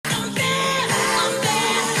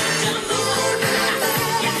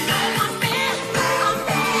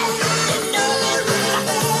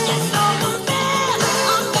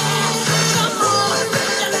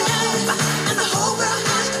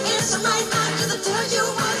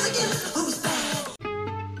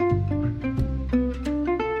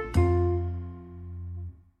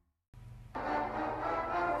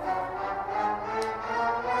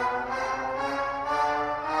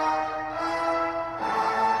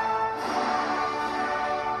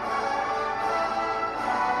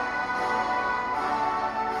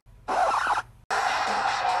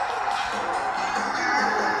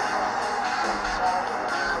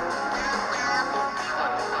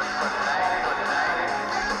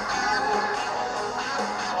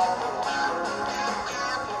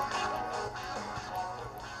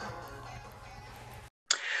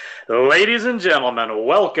Ladies and gentlemen,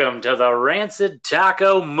 welcome to the Rancid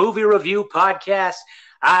Taco Movie Review Podcast.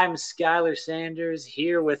 I'm Skylar Sanders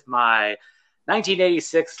here with my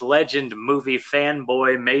 1986 legend movie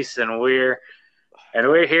fanboy Mason Weir, and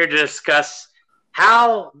we're here to discuss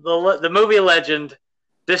how the movie legend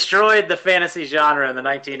destroyed the fantasy genre in the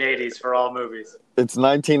 1980s for all movies. It's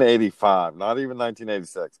 1985, not even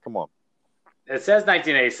 1986. Come on. It says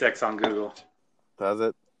 1986 on Google. Does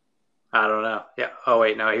it? I don't know. Yeah. Oh,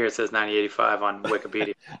 wait. No, here it says 1985 on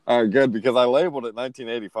Wikipedia. All right, good, because I labeled it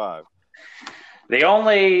 1985. The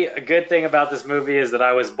only good thing about this movie is that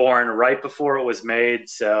I was born right before it was made,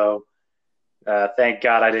 so thank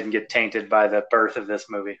God I didn't get tainted by the birth of this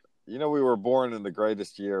movie. You know, we were born in the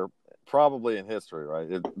greatest year probably in history,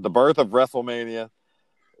 right? The birth of WrestleMania,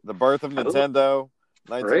 the birth of Nintendo,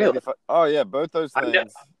 1985. Really? Oh, yeah, both those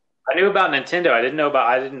things. I knew about Nintendo. I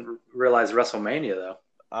didn't realize WrestleMania, though.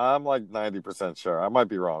 I'm like 90% sure. I might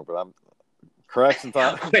be wrong, but I'm correction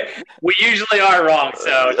time. We usually are wrong,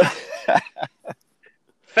 so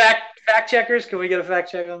fact checkers, can we get a fact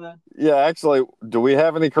check on that? Yeah, actually, do we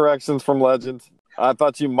have any corrections from Legends? I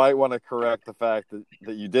thought you might want to correct the fact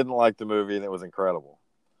that you didn't like the movie and it was incredible.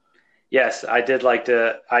 Yes, I did like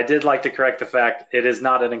to correct the fact it is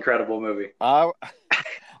not an incredible movie. I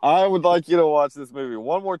would like you to watch this movie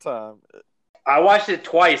one more time. I watched it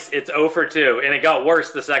twice. It's 0 for 2, and it got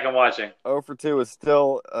worse the second watching. 0 for 2 is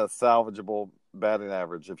still a salvageable batting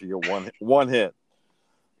average if you get one hit.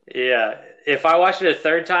 Yeah. If I watched it a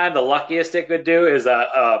third time, the luckiest it could do is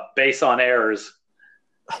a base on errors.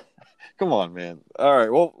 Come on, man. All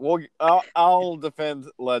right. I'll defend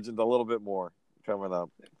Legend a little bit more coming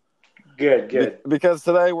up. Good. Because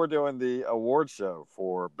today we're doing the award show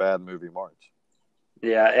for Bad Movie March.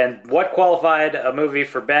 Yeah, and what qualified a movie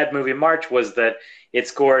for Bad Movie March was that it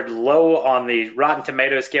scored low on the Rotten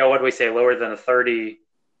Tomatoes scale. What did we say? Lower than a 30?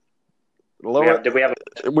 Lower. Did we have?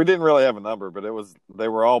 We didn't really have a number, but they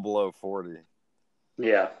were all below 40.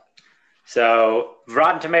 Yeah. So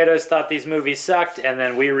Rotten Tomatoes thought these movies sucked, and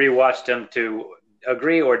then we rewatched them to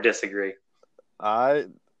agree or disagree.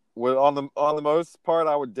 On the most part,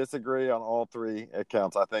 I would disagree on all three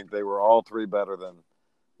accounts. I think they were all three better than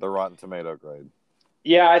the Rotten Tomato grade.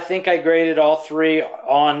 Yeah, I think I graded all three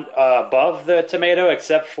on above the tomato,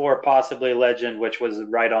 except for possibly Legend, which was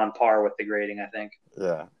right on par with the grading, I think.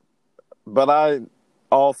 Yeah. But I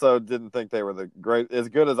also didn't think they were as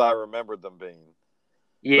good as I remembered them being.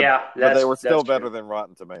 Yeah, but they were still better true. than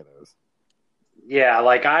Rotten Tomatoes. Yeah,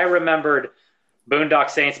 like I remembered Boondock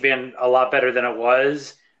Saints being a lot better than it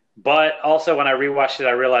was, but also when I rewatched it,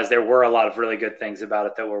 I realized there were a lot of really good things about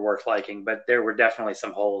it that were worth liking, but there were definitely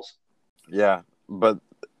some holes. Yeah. But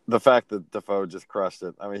the fact that Dafoe just crushed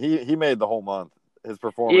it. I mean, he made the whole month. His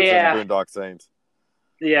performance in Boondock Saints.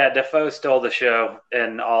 Yeah, Dafoe stole the show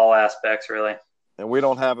in all aspects, really. And we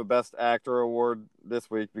don't have a Best Actor award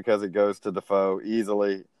this week because it goes to Dafoe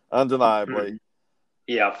easily, undeniably.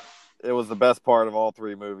 Yeah. It was the best part of all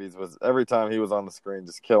three movies was every time he was on the screen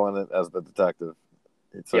just killing it as the detective.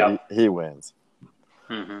 So he wins.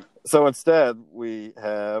 Mm-hmm. So instead, we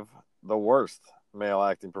have the worst male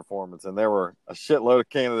acting performance, and there were a shitload of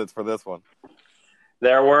candidates for this one.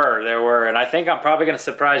 There were, and I think I'm probably going to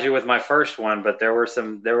surprise you with my first one, but there were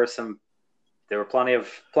plenty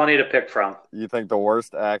to pick from. You think the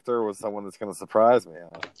worst actor was someone that's going to surprise me?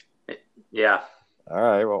 Huh? Yeah. All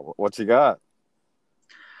right. Well, what you got?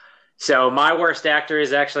 So my worst actor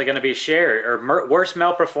is actually going to be shared, or worst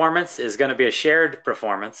male performance is going to be a shared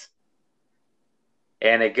performance.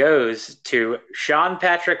 And it goes to Sean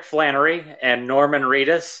Patrick Flanery and Norman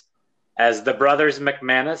Reedus as the brothers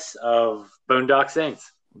McManus of Boondock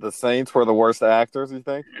Saints. The Saints were the worst actors, you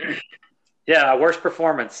think? Yeah, worst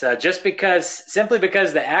performance. Simply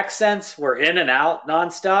because the accents were in and out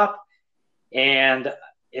nonstop, and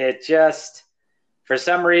it just, for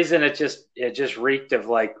some reason, it just reeked of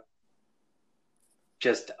like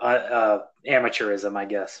just amateurism, I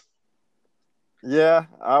guess. Yeah,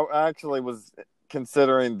 I actually was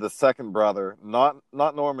considering the second brother, not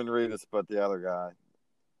Norman Reedus, but the other guy,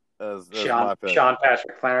 as my pick. Sean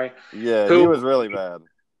Patrick Flanery. Yeah, he was really bad.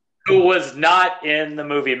 Who was not in the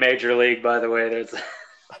movie Major League, by the way.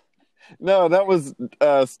 No, that was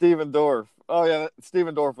Stephen Dorff. Oh yeah,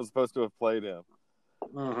 Stephen Dorff was supposed to have played him.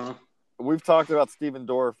 Mm-hmm. We've talked about Stephen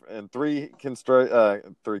Dorff in three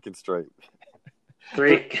consecutively straight.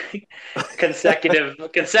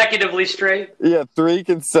 Yeah, 3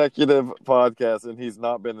 consecutive podcasts, and he's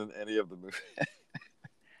not been in any of the movies.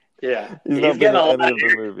 Yeah, he's not been in any of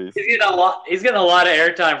the movies. He's getting a lot of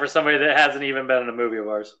airtime for somebody that hasn't even been in a movie of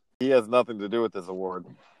ours. He has nothing to do with this award.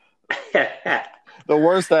 The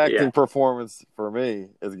worst acting performance for me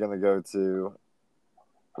is going to go to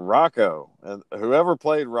Rocco, and whoever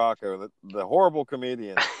played Rocco, the horrible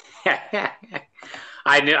comedian.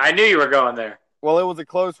 I knew you were going there. Well, it was a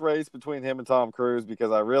close race between him and Tom Cruise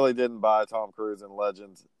because I really didn't buy Tom Cruise in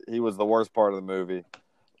Legends. He was the worst part of the movie.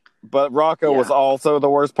 But Rocco was also the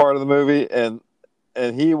worst part of the movie, and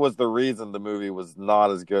he was the reason the movie was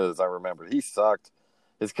not as good as I remembered. He sucked.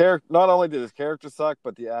 His character, not only did his character suck,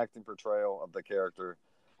 but the acting portrayal of the character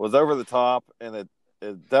was over the top, and it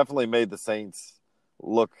definitely made the Saints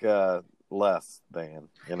look less than,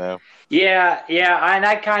 you know? Yeah, and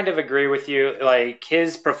I kind of agree with you. Like,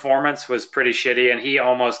 his performance was pretty shitty, and he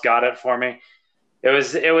almost got it for me. I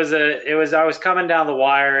was coming down the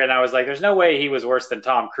wire, and I was like, there's no way he was worse than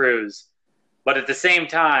Tom Cruise. But at the same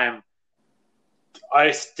time,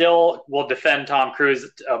 I still will defend Tom Cruise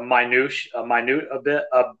a minute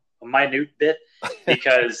bit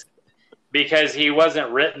because he wasn't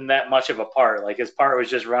written that much of a part. Like, his part was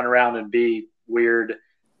just run around and be weird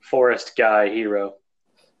forest guy hero.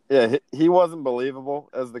 Yeah, he wasn't believable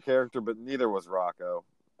as the character, but neither was Rocco,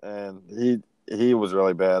 and he was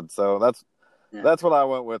really bad. So that's what I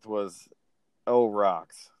went with was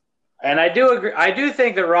Rocks. And I do agree. I do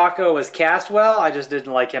think that Rocco was cast well. I just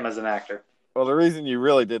didn't like him as an actor. Well, the reason you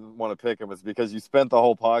really didn't want to pick him is because you spent the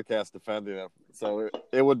whole podcast defending him. So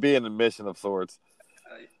it would be an admission of sorts.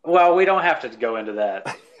 Well, we don't have to go into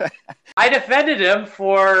that. I defended him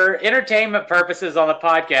for entertainment purposes on the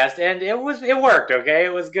podcast, and it worked, okay?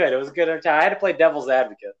 It was good. It was good. I had to play devil's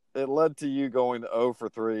advocate. It led to you going 0 for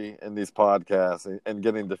 3 in these podcasts and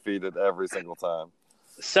getting defeated every single time.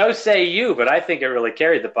 So say you, but I think it really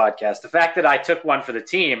carried the podcast. The fact that I took one for the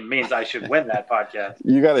team means I should win that podcast.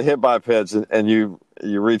 You got a hit by pitch, and you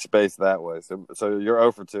reach base that way. So you're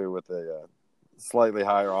 0 for 2 with a slightly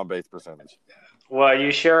higher on-base percentage. Well,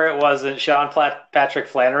 you sure it wasn't Sean Patrick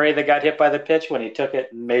Flannery that got hit by the pitch when he took it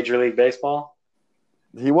in Major League Baseball?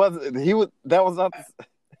 That was not.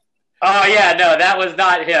 Oh yeah, no, that was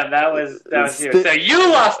not him. That was you. So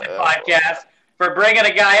you lost the podcast for bringing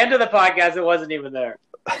a guy into the podcast that wasn't even there.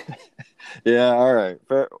 Yeah, all right.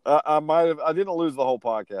 Fair. I didn't lose the whole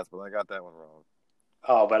podcast, but I got that one wrong.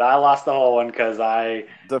 Oh, but I lost the whole one because I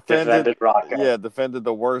defended Rocco. Yeah, defended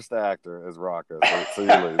the worst actor as Rocco. So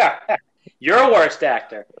you lose. You're a worst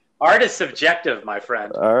actor. Art is subjective, my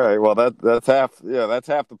friend. All right. Well, that's half. Yeah, that's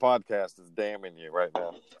half the podcast is damning you right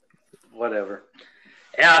now. Whatever.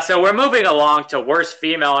 Yeah. So we're moving along to worst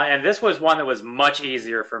female, and this was one that was much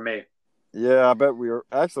easier for me. Yeah, I bet we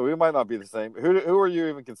might not be the same. Who are you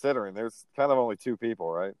even considering? There's kind of only 2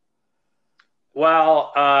 people, right?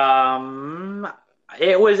 Well, I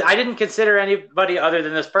didn't consider anybody other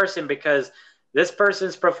than this person because this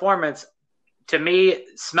person's performance to me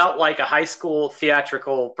smelt like a high school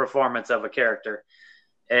theatrical performance of a character.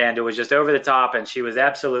 And it was just over the top, and she was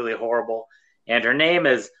absolutely horrible. And her name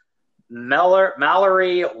is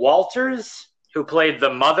Mallory Walters, who played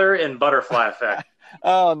the mother in Butterfly Effect.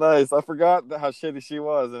 Oh, nice. I forgot how shitty she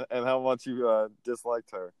was and how much you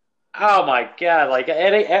disliked her. Oh, my God. Like,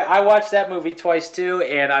 I watched that movie twice, too,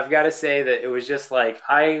 and I've got to say that it was just like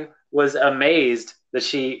I was amazed that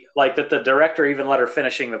that the director even let her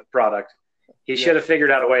finishing the product. He should have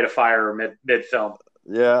figured out a way to fire her mid-film.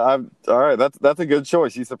 Yeah, all right. That's a good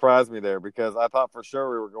choice. You surprised me there because I thought for sure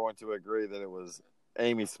we were going to agree that it was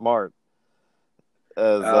Amy Smart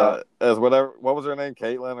as whatever. What was her name?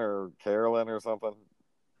 Caitlin or Carolyn or something?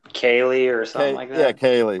 Kaylee or something like that. Yeah,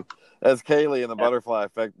 Kaylee. As Kaylee in the Butterfly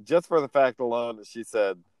Effect, just for the fact alone that she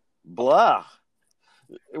said blah.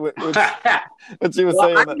 When she was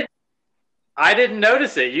saying that. I didn't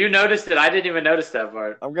notice it. You noticed it. I didn't even notice that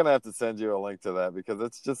part. I'm gonna have to send you a link to that because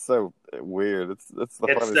it's just so weird.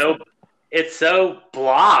 It's so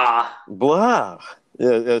blah. Blah.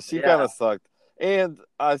 Yeah. She kind of sucked. And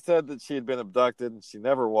I said that she had been abducted, and she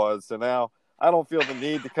never was. So now I don't feel the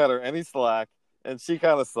need to cut her any slack, and she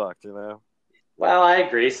kind of sucked, you know. Well, I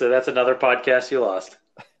agree. So that's another podcast you lost.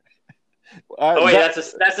 That's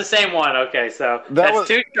the same one. Okay, so that's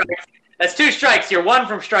 2 strikes. That's 2 strikes. You're 1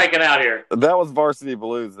 from striking out here. That was Varsity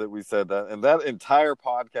Blues that we said that, and that entire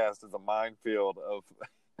podcast is a minefield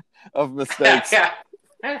of mistakes.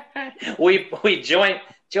 we joint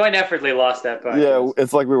effortly lost that podcast. Yeah,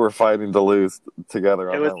 it's like we were fighting to lose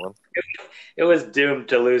together on that one. It was doomed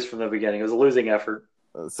to lose from the beginning. It was a losing effort.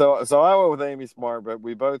 So I went with Amy Smart, but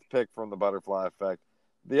we both picked from the Butterfly Effect.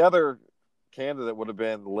 The other candidate would have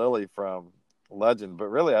been Lily from Legend, but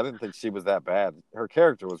really I didn't think she was that bad. Her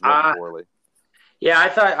character was written poorly. Yeah,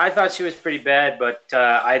 I thought she was pretty bad, but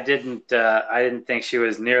I didn't think she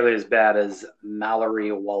was nearly as bad as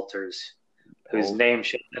Mallory Walters. whose Oh, name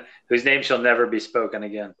shall never be spoken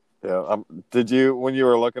again. yeah. Did you, when you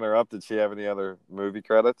were looking her up, did she have any other movie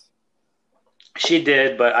credits? She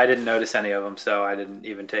did, but I didn't notice any of them, so I didn't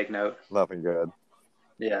even take note. Nothing good.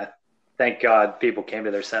 Yeah, thank God people came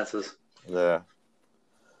to their senses. Yeah.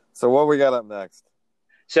 So what we got up next?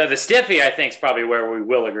 So the Stiffy, I think, is probably where we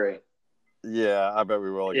will agree. Yeah, I bet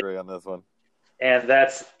we will agree on this one. And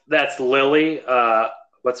that's Lily.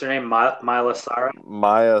 What's her name? Mila Sara.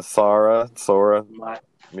 Sora,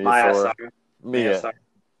 Mia Maya Sora, Sara. Mia.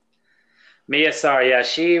 Mia Sara. Yeah,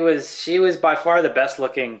 she was by far the best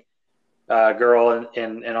looking girl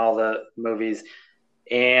in all the movies,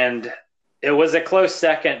 and it was a close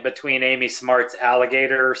second between Amy Smart's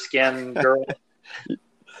alligator skin girl.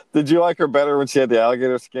 Did you like her better when she had the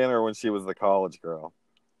alligator skin or when she was the college girl?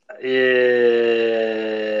 Yeah,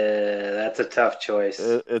 that's a tough choice.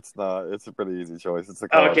 It's not. It's a pretty easy choice. It's the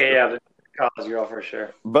college girl. Yeah, the college girl for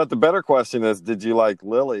sure. But the better question is, did you like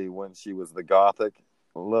Lily when she was the gothic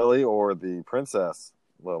Lily or the princess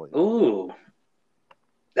Lily? Ooh,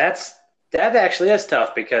 that actually is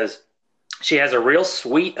tough because she has a real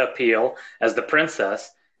sweet appeal as the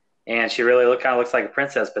princess, and she really kind of looks like a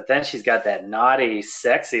princess. But then she's got that naughty,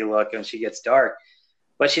 sexy look when she gets dark.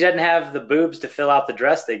 But she doesn't have the boobs to fill out the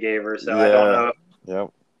dress they gave her, so I don't know.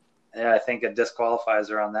 Yep. Yeah, I think it disqualifies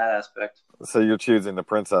her on that aspect. So you're choosing the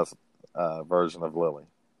princess version of Lily.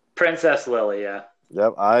 Princess Lily, yeah.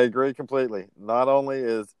 Yep, I agree completely. Not only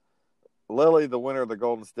is Lily the winner of the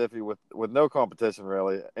Golden Stiffy with no competition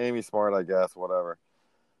really, Amy Smart, I guess, whatever.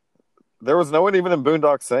 There was no one even in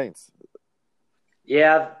Boondock Saints.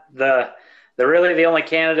 Yeah, the only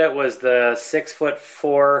candidate was the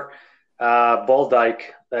 6'4" bull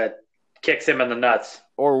dyke that kicks him in the nuts.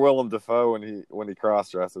 Or Willem Dafoe when he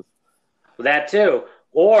cross dresses. That too,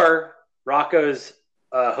 or Rocco's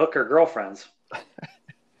hooker girlfriends.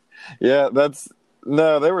 Yeah,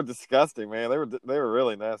 they were disgusting, man. They were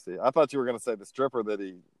really nasty. I thought you were going to say the stripper that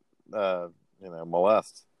he,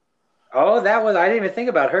 molests. Oh, I didn't even think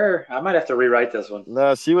about her. I might have to rewrite this one.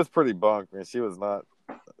 No, she was pretty bunk, man. She was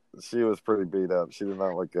pretty beat up. She did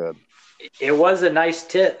not look good. It was a nice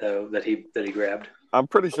tit though that he grabbed. I'm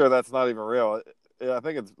pretty sure that's not even real. I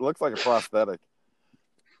think it looks like a prosthetic.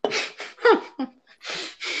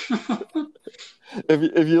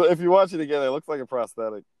 If you watch it again, it looks like a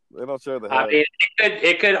prosthetic. They don't show the head. I mean,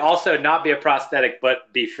 it could also not be a prosthetic,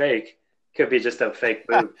 but be fake. Could be just a fake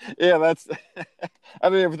boob. Yeah, that's. I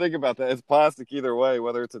didn't even think about that. It's plastic either way,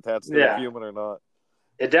 whether it's attached to a human or not.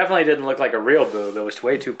 It definitely didn't look like a real boob. It was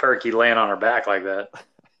way too perky laying on her back like that.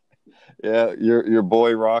 Yeah, your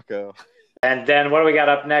boy Rocco. And then what do we got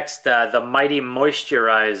up next? The Mighty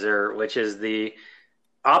Moisturizer, which is the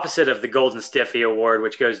opposite of the Golden Stiffy Award,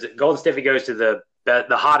 Golden Stiffy goes to the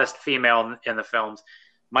hottest female in the films.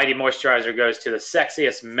 Mighty Moisturizer goes to the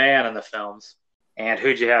sexiest man in the films. And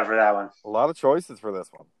who'd you have for that one? A lot of choices for this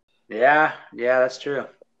one. Yeah, that's true.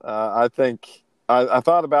 I think I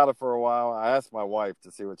thought about it for a while. I asked my wife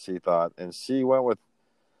to see what she thought, and she went with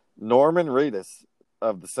Norman Reedus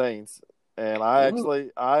of the Saints. And I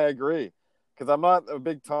agree. Because I'm not a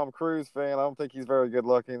big Tom Cruise fan. I don't think he's very good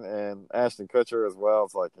looking. And Ashton Kutcher as well.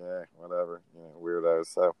 It's like, whatever.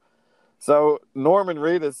 Weirdos. So Norman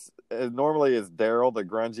Reedus normally is Daryl, the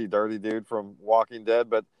grungy, dirty dude from Walking Dead.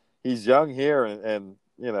 But he's young here and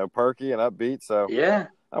perky and upbeat. So yeah,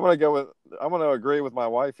 I'm gonna agree with my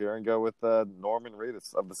wife here and go with Norman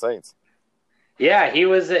Reedus of the Saints. Yeah, he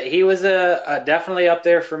was definitely up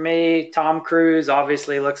there for me. Tom Cruise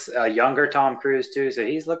obviously looks younger. Tom Cruise too, so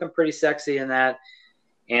he's looking pretty sexy in that.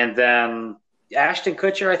 And then Ashton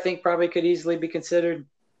Kutcher, I think, probably could easily be considered.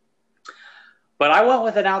 But I went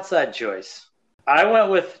with an outside choice. I went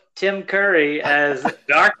with Tim Curry as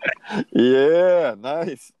Darkman. Yeah,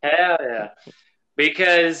 nice. Hell yeah.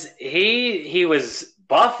 Because he was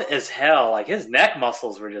buff as hell. Like his neck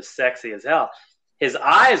muscles were just sexy as hell. His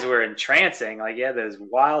eyes were entrancing. Like he had those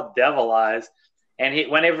wild devil eyes.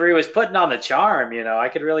 And whenever he was putting on the charm, I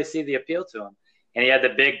could really see the appeal to him. And he had the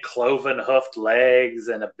big cloven hoofed legs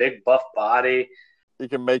and a big buff body. He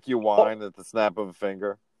can make you whine at the snap of a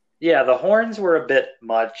finger. Yeah, the horns were a bit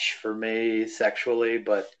much for me sexually,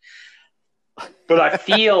 but I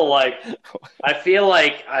feel like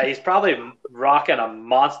he's probably rocking a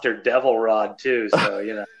monster devil rod too.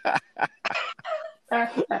 So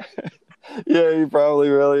Yeah, he probably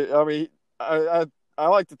really. I mean, I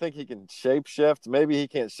like to think he can shapeshift. Maybe he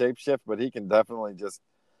can't shapeshift, but he can definitely just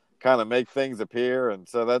kind of make things appear, and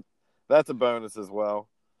so that's a bonus as well.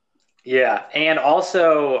 Yeah, and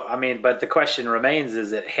also, I mean, but the question remains: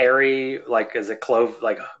 is it hairy? Is it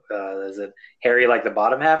hairy like the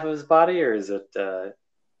bottom half of his body, or is it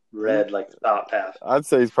red like the thought path. I'd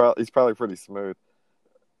say he's probably pretty smooth.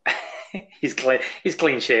 He's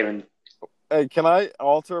clean shaven. Hey, can I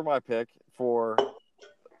alter my pick for?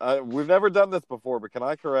 We've never done this before, but can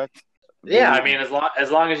I correct? Yeah, I mean, as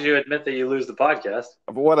long as you admit that you lose the podcast.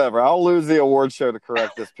 But whatever, I'll lose the award show to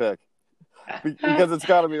correct this pick because it's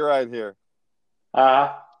got to be right here.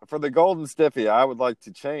 For the Golden Stiffy, I would like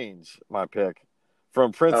to change my pick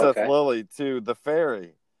from Princess Lily to the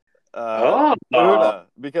fairy, Una,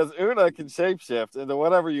 because Una can shapeshift into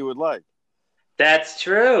whatever you would like. That's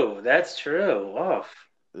true. Oh.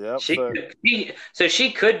 Yep. So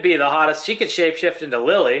she could be the hottest. She could shapeshift into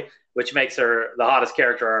Lily, which makes her the hottest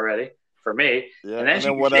character already for me. Yeah, and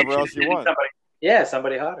then whatever else you want.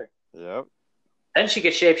 Somebody hotter. Yep. Then she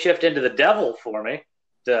could shapeshift into the devil for me.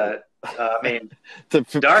 To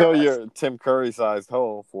fill your Tim Curry-sized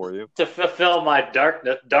hole for you. To fulfill my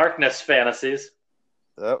darkness fantasies.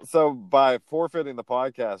 Yep. So by forfeiting the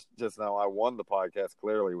podcast just now, I won the podcast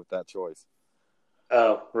clearly with that choice.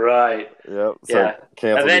 Oh, right. Yep. So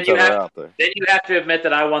cancel each other out there. Then you have to admit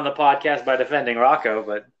that I won the podcast by defending Rocco,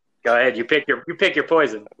 but go ahead. You pick your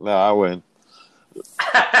poison. No, I win.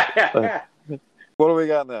 What do we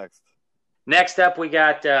got next? Next up, we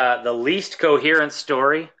got the least coherent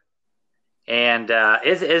story, and I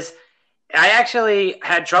actually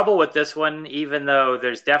had trouble with this one, even though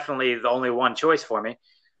there's definitely the only one choice for me.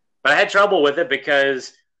 But I had trouble with it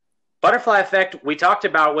because Butterfly Effect, we talked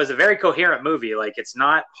about, was a very coherent movie. Like, it's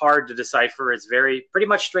not hard to decipher. It's pretty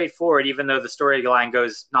much straightforward, even though the storyline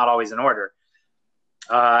goes not always in order.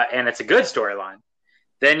 And it's a good storyline.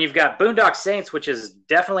 Then you've got Boondock Saints, which is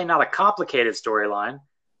definitely not a complicated storyline.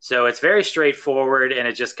 So it's very straightforward, and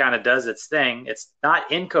it just kind of does its thing. It's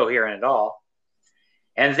not incoherent at all.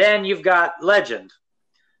 And then you've got Legend,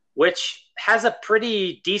 which has a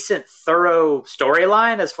pretty decent, thorough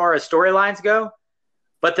storyline as far as storylines go.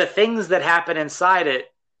 But the things that happen inside it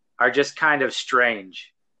are just kind of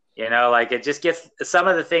strange. You know, like it just gets some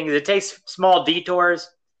of the things. It takes small detours,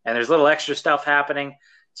 and there's little extra stuff happening.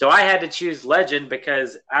 So I had to choose Legend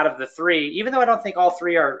because out of the three, even though I don't think all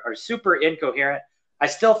three are super incoherent, I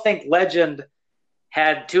still think Legend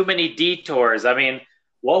had too many detours. I mean,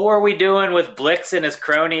 what were we doing with Blix and his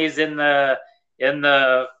cronies in the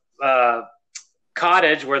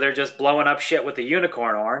cottage where they're just blowing up shit with the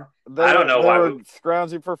unicorn horn? I don't know why. They were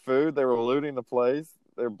scrounging for food. They were looting the place.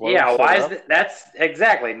 They're blowing why up. That's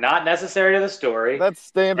exactly not necessary to the story. That's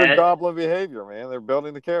standard Goblin behavior, man. They're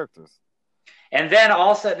building the characters. And then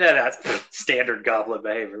also, that's standard Goblin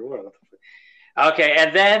behavior. Okay,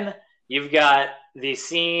 and then you've got the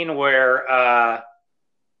scene where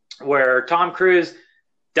Tom Cruise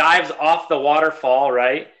dives off the waterfall,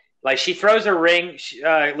 right? Like she throws a ring,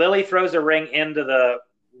 Lily throws a ring into the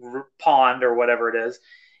pond or whatever it is,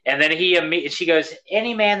 and then she goes,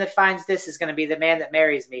 "Any man that finds this is going to be the man that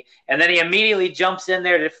marries me." And then he immediately jumps in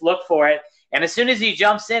there to look for it, and as soon as he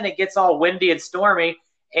jumps in, it gets all windy and stormy,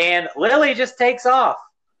 and Lily just takes off.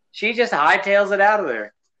 She just hightails it out of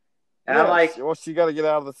there. And I'm like, well, she got to get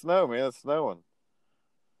out of the snow, man. It's snowing.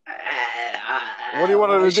 What do you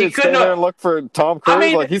want her to do? Stand there and look for Tom Cruise? I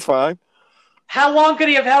mean, like, he's fine. How long could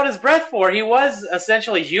he have held his breath for? He was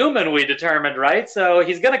essentially human, we determined, right? So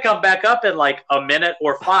he's going to come back up in like a minute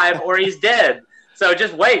or 5, or he's dead. So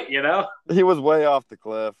just wait, you know? He was way off the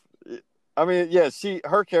cliff. I mean, yeah,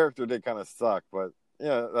 her character did kind of suck, but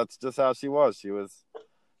yeah, that's just how she was. She was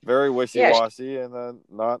very wishy-washy and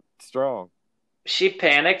not strong. She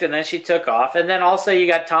panicked, and then she took off. And then also you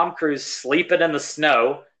got Tom Cruise sleeping in the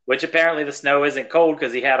snow, which apparently the snow isn't cold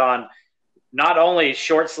because he had on not only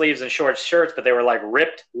short sleeves and short shirts, but they were like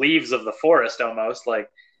ripped leaves of the forest almost. Like,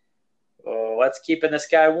 oh, what's keeping this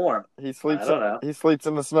guy warm? He sleeps. I don't know. He sleeps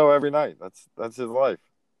in the snow every night. That's his life.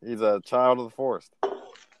 He's a child of the forest.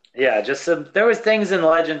 Yeah, there was things in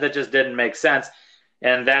Legend that just didn't make sense,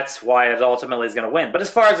 and that's why it ultimately is going to win. But as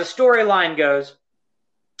far as the storyline goes,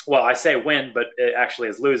 well, I say win, but it actually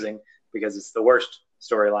is losing because it's the worst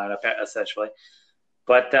storyline essentially.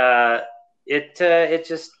 But it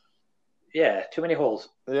just. Yeah, too many holes.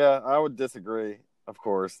 Yeah, I would disagree, of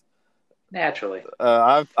course. Naturally.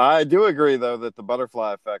 I do agree, though, that the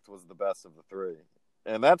Butterfly Effect was the best of the three.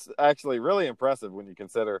 And that's actually really impressive when you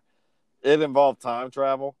consider it involved time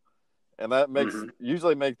travel. And that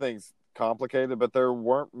usually make things complicated, but there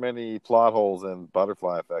weren't many plot holes in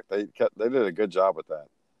Butterfly Effect. They did a good job with that.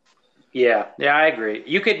 Yeah, I agree.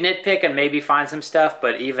 You could nitpick and maybe find some stuff,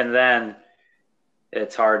 but even then,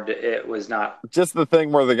 it's hard. It was not just the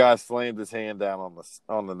thing where the guy slammed his hand down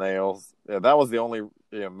on the nails. Yeah, that was the only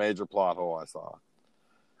major plot hole I saw.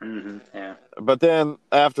 Yeah. But then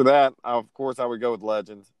after that, of course, I would go with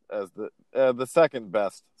Legend as the second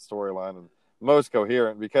best storyline and most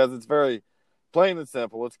coherent because it's very plain and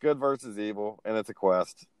simple. It's good versus evil, and it's a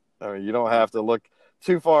quest. I mean, you don't have to look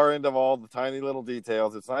too far into all the tiny little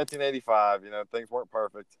details. It's 1985. Things weren't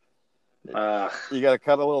perfect. You got to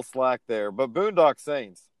cut a little slack there. But Boondock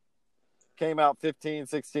Saints came out 15,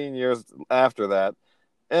 16 years after that,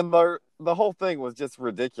 and the whole thing was just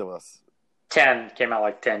ridiculous. 10 came out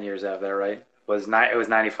like 10 years after that, right? It was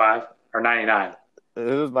 95 or 99? It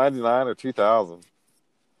was 99 or 2000.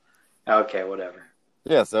 Okay, whatever.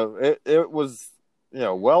 Yeah, so it was,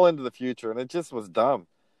 well into the future, and it just was dumb.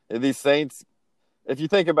 And these Saints, if you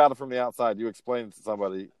think about it from the outside, you explain it to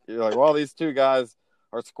somebody, you're like, well, these two guys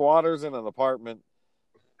are squatters in an apartment,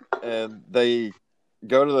 and they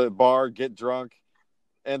go to the bar, get drunk,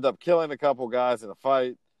 end up killing a couple guys in a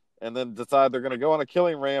fight, and then decide they're going to go on a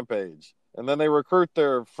killing rampage. And then they recruit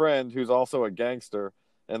their friend who's also a gangster,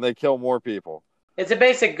 and they kill more people. It's a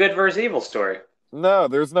basic good versus evil story. No,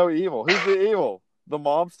 there's no evil. Who's the evil? The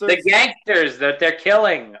mobsters? The gangsters that they're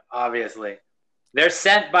killing, obviously. They're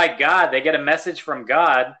sent by God. They get a message from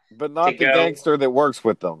God. But not the gangster that works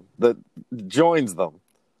with them, that joins them.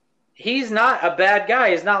 He's not a bad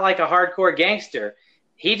guy. He's not like a hardcore gangster.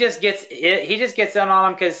 He just gets in on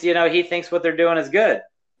them because, he thinks what they're doing is good.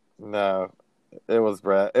 No, it was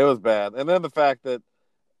bad. It was bad. And then the fact that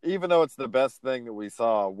even though it's the best thing that we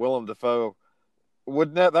saw, Willem Dafoe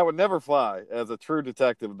would never fly as a true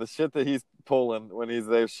detective. The shit that he's pulling when he's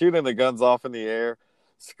there, shooting the guns off in the air,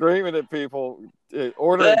 screaming at people,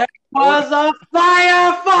 ordering. There was a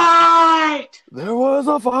firefight. There was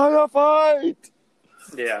a firefight.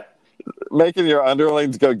 Yeah, making your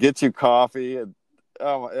underlings go get you coffee, and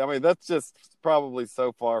that's just probably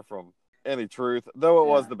so far from any truth. Though it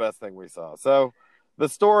was the best thing we saw. So the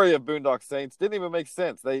story of Boondock Saints didn't even make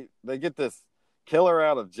sense. They get this killer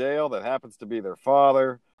out of jail that happens to be their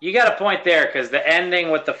father. You got a point there because the ending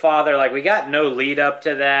with the father, like we got no lead up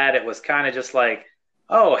to that. It was kind of just like,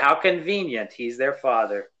 oh, how convenient. He's their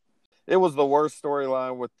father. It was the worst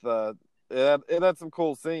storyline with it had some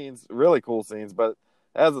cool scenes, really cool scenes, but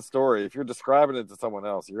as a story, if you're describing it to someone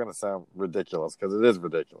else, you're going to sound ridiculous because it is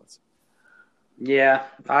ridiculous. Yeah,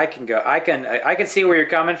 I can see where you're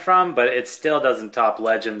coming from, but it still doesn't top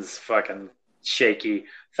Legend's fucking shaky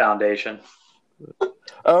foundation.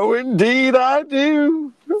 Oh, indeed I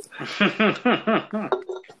do.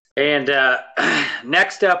 And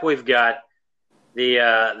next up, we've got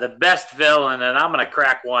the best villain, and I'm going to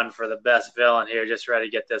crack one for the best villain here. Just ready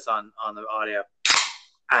to get this on the audio.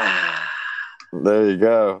 There you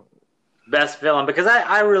go. Best villain, because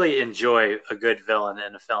I really enjoy a good villain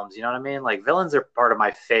in the films. You know what I mean? Like, villains are part of my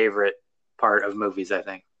favorite part of movies, I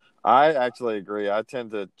think. I actually agree. I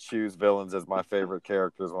tend to choose villains as my favorite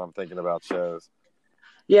characters when I'm thinking about shows.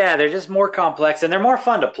 Yeah, they're just more complex, and they're more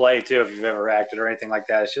fun to play, too, if you've ever acted or anything like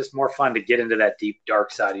that. It's just more fun to get into that deep,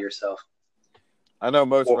 dark side of yourself. I know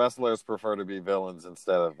most wrestlers prefer to be villains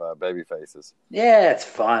instead of baby faces. Yeah, it's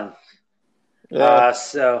fun. Yeah.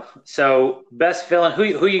 So best villain,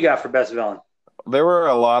 who you got for best villain? There were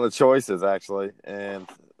a lot of choices, actually, and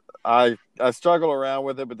I struggle around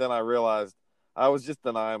with it, but then I realized I was just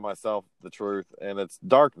denying myself the truth, and it's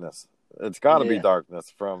Darkness. It's got to be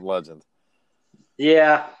Darkness from Legend.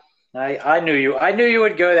 Yeah, I knew you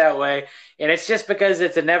would go that way, and it's just because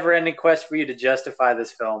it's a never-ending quest for you to justify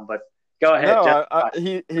this film. But go ahead. No,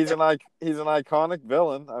 he's an iconic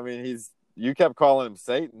villain. I mean, you kept calling him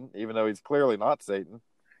Satan, even though he's clearly not Satan.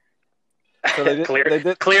 So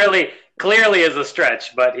clearly is a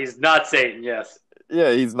stretch, but he's not Satan. Yes.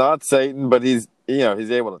 Yeah, he's not Satan, but he's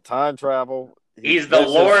able to time travel. He's the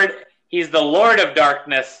Lord. He's the Lord of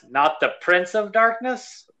Darkness, not the Prince of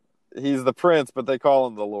Darkness. He's the Prince, but they call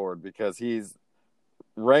him the Lord because he's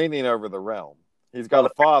reigning over the realm. He's got a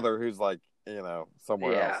father who's like,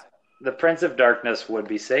 somewhere else. The Prince of Darkness would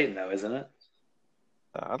be Satan, though, isn't it?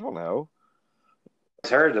 I don't know. I've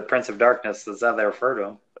heard the Prince of Darkness is how they refer to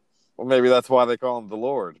him. Well, maybe that's why they call him the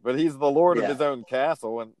Lord. But he's the Lord of his own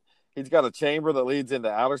castle, and he's got a chamber that leads into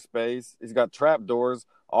outer space. He's got trap doors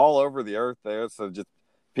all over the earth there, so just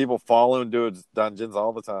people fall into his dungeons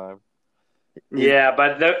all the time. Yeah,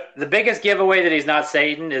 but the biggest giveaway that he's not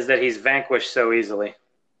Satan is that he's vanquished so easily.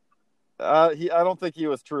 I don't think he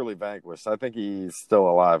was truly vanquished. I think he's still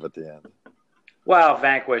alive at the end. Well,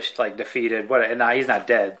 vanquished, like defeated. No, he's not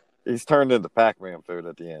dead. He's turned into Pac-Man food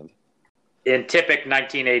at the end. In typical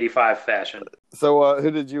 1985 fashion. So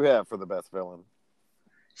who did you have for the best villain?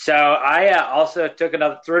 So I also threw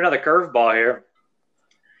another curveball here.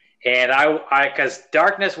 And because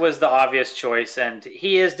Darkness was the obvious choice, and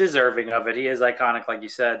he is deserving of it. He is iconic, like you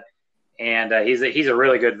said, and he's a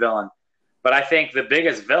really good villain. But I think the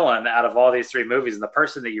biggest villain out of all these three movies, and the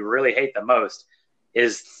person that you really hate the most,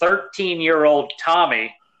 is 13-year-old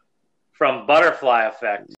Tommy from Butterfly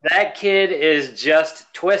Effect. That kid is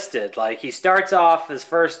just twisted. Like, he starts off his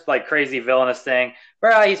first like crazy villainous thing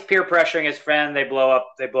where he's peer pressuring his friend. They blow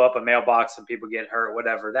up a mailbox and people get hurt.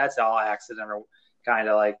 Whatever. That's all accident or kind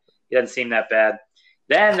of like. He doesn't seem that bad.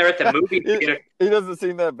 Then they're at the movie theater. He doesn't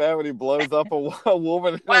seem that bad when he blows up a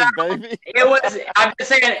woman and her baby. I'm just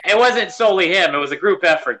saying, it wasn't solely him. It was a group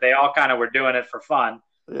effort. They all kind of were doing it for fun.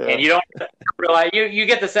 Yeah. And you don't realize, you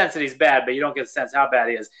get the sense that he's bad, but you don't get the sense how bad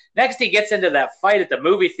he is. Next, he gets into that fight at the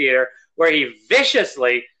movie theater where he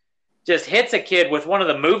viciously just hits a kid with one of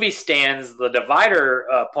the movie stands, the divider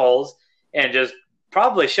poles, and just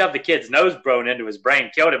probably shoved the kid's nose bone into his brain,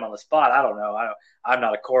 killed him on the spot. I don't know. I'm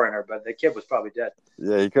not a coroner, but the kid was probably dead.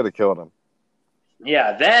 Yeah, he could have killed him.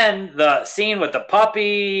 Yeah, then the scene with the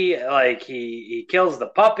puppy, like he kills the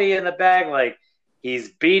puppy in the bag, like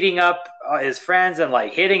he's beating up his friends and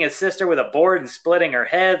like hitting his sister with a board and splitting her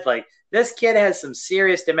head. Like, this kid has some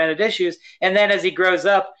serious demented issues. And then as he grows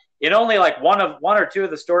up, in only like one or two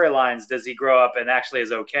of the storylines does he grow up and actually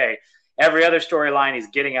is okay. Every other storyline, he's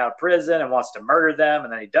getting out of prison and wants to murder them,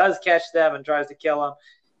 and then he does catch them and tries to kill them.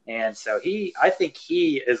 And so I think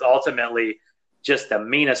he is ultimately just the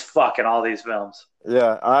meanest fuck in all these films.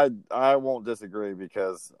 Yeah, I won't disagree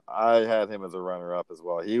because I had him as a runner-up as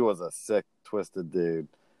well. He was a sick, twisted dude.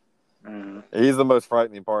 Mm-hmm. He's the most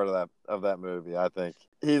frightening part of that movie, I think.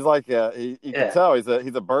 He's like you can tell he's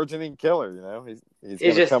a burgeoning killer. You know, he's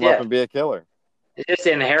going to come up and be a killer. He's just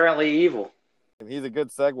inherently evil. And he's a good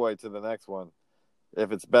segue to the next one.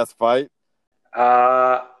 If it's best fight.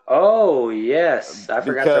 Oh yes, I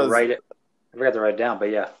forgot to write it. I forgot to write it down, but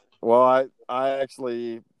yeah. Well, I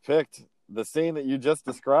actually picked the scene that you just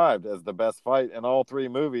described as the best fight in all three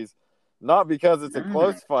movies, not because it's a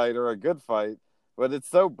close fight or a good fight, but it's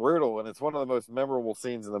so brutal, and it's one of the most memorable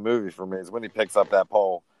scenes in the movie for me is when he picks up that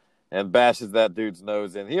pole and bashes that dude's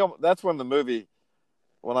nose in. That's when the movie,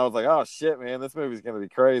 when I was like, oh shit, man, this movie's going to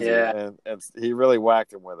be crazy. Yeah. And he really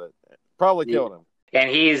whacked him with it. Probably killed him. And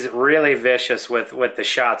he's really vicious with the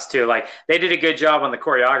shots too. Like, they did a good job on the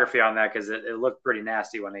choreography on that because it looked pretty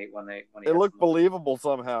nasty when he. It looked believable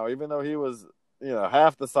somehow, even though he was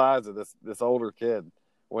half the size of this older kid.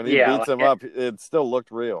 When he beats him up, it still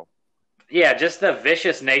looked real. Yeah, just the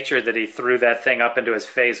vicious nature that he threw that thing up into his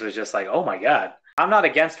face was just like, oh my god. I'm not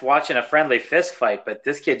against watching a friendly fist fight, but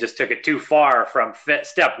this kid just took it too far from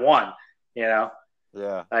step one. Yeah.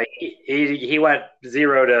 Like he went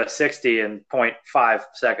 0 to 60 in 0.5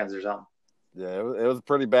 seconds or something. Yeah, it was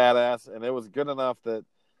pretty badass, and it was good enough that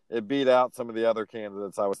it beat out some of the other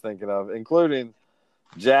candidates I was thinking of, including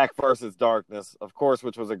Jack versus Darkness, of course,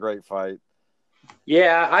 which was a great fight.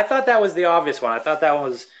 Yeah, I thought that was the obvious one. I thought that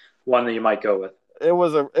was one that you might go with. It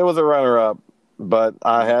was a runner-up, but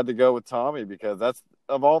I had to go with Tommy because that's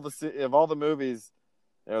of all the movies.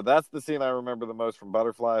 That's the scene I remember the most from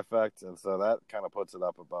Butterfly Effect, and so that kind of puts it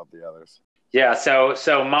up above the others. Yeah,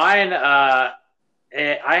 so mine, I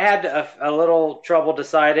had a little trouble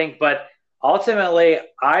deciding, but ultimately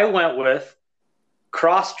I went with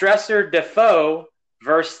cross-dresser Defoe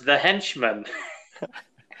versus the henchman.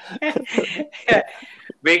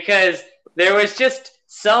 Because there was just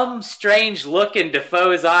some strange look in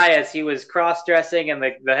Defoe's eye as he was cross-dressing and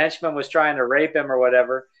the henchman was trying to rape him or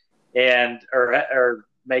whatever, or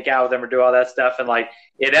make out with him or do all that stuff, and like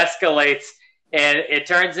it escalates and it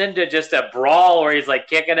turns into just a brawl where he's like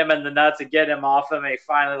kicking him in the nuts and getting him off him, and he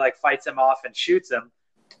finally like fights him off and shoots him.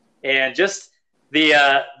 And just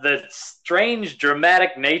the strange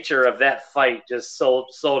dramatic nature of that fight just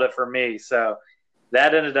sold it for me. So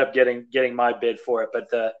that ended up getting my bid for it.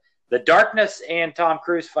 But the Darkness and Tom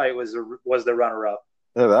Cruise fight was the runner up.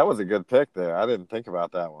 Yeah, that was a good pick there. I didn't think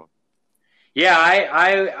about that one. Yeah,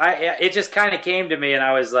 I it just kind of came to me, and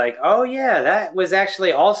I was like, oh yeah, that was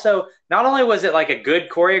actually also, not only was it like a good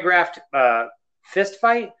choreographed fist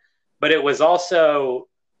fight, but it was also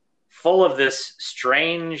full of this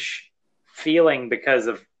strange feeling because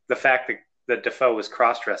of the fact that Defoe was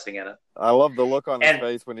cross-dressing in it. I love the look on his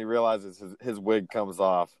face when he realizes his wig comes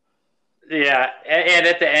off. Yeah, and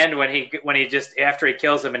at the end when he just, after he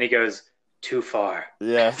kills him and he goes, too far.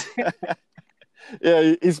 Yeah.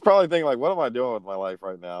 Yeah, he's probably thinking, like, what am I doing with my life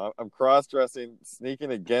right now? I'm cross-dressing,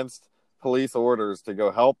 sneaking against police orders to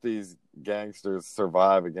go help these gangsters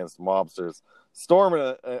survive against mobsters,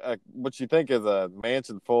 storming what you think is a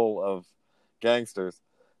mansion full of gangsters.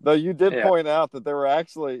 Though you did point out that there were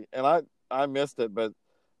actually, and I missed it, but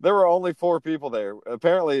there were only 4 people there.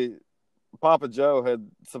 Apparently, Papa Joe had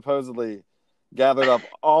supposedly gathered up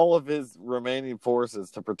all of his remaining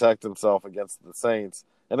forces to protect himself against the Saints,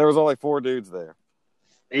 and there was only 4 dudes there.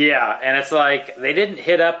 Yeah, and it's like they didn't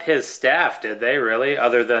hit up his staff, did they? Really,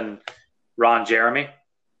 other than Ron Jeremy?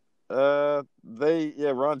 Ron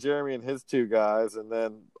Jeremy and his 2 guys, and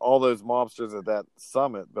then all those mobsters at that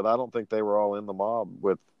summit. But I don't think they were all in the mob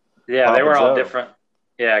with. Yeah, Papa they were Joe. all different.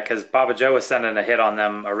 Yeah, because Papa Joe was sending a hit on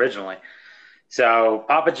them originally. So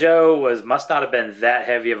Papa Joe must not have been that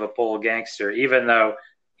heavy of a pole gangster, even though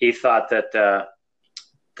he thought that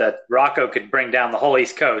that Rocco could bring down the whole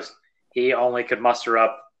East Coast. He only could muster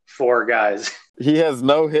up 4 guys. He has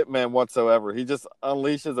no hitman whatsoever. He just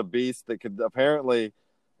unleashes a beast that could apparently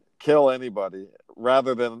kill anybody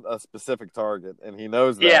rather than a specific target, and he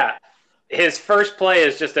knows that. Yeah, his first play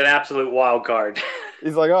is just an absolute wild card.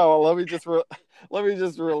 He's like, oh, well, let me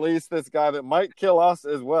just release this guy that might kill us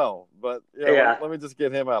as well, but let me just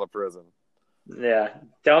get him out of prison. Yeah,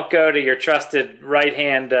 don't go to your trusted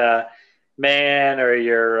right-hand man or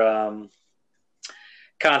your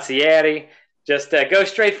concierge. Just go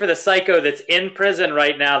straight for the psycho that's in prison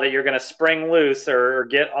right now that you're going to spring loose or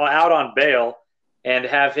get out on bail and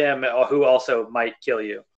have him who also might kill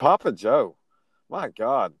you. Papa Joe, my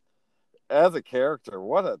God. As a character,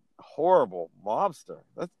 what a horrible mobster.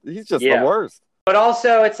 He's just the worst. But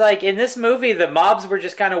also, it's like in this movie, the mobs were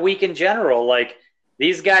just kind of weak in general. Like,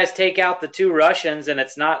 these guys take out the 2 Russians, and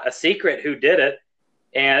it's not a secret who did it,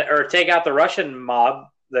 or take out the Russian mob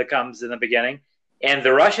that comes in the beginning, and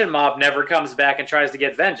the Russian mob never comes back and tries to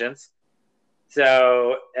get vengeance.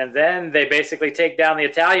 So, and then they basically take down the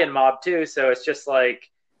Italian mob too. So it's just like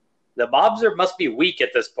the mobs must be weak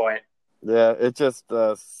at this point. Yeah, it just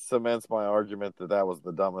cements my argument that was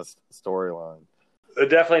the dumbest storyline. It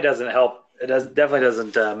definitely doesn't help. It definitely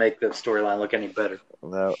doesn't make the storyline look any better.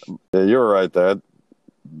 No, you're right there.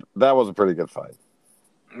 That was a pretty good fight.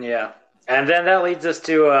 Yeah, and then that leads us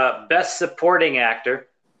to Best Supporting Actor.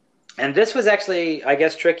 And this was actually, I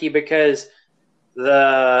guess, tricky because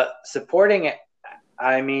the supporting,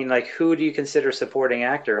 I mean, like, who do you consider supporting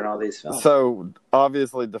actor in all these films? So,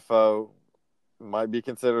 obviously, Dafoe might be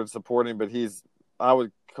considered supporting, but I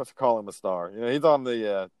would call him a star. You know, he's on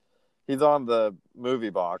the movie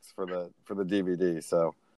box for the DVD.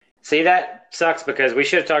 So, see, that sucks because we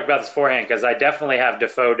should have talked about this beforehand because I definitely have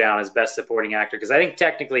Dafoe down as Best Supporting Actor because I think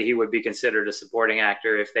technically he would be considered a supporting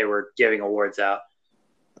actor if they were giving awards out.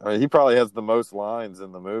 I mean, he probably has the most lines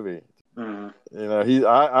in the movie. Mm-hmm. You know,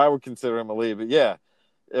 I would consider him a lead. But yeah,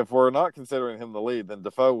 if we're not considering him the lead, then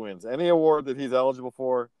Dafoe wins. Any award that he's eligible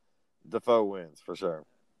for, Dafoe wins for sure.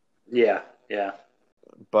 Yeah.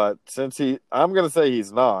 But since I'm going to say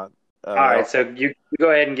he's not. All right, so you go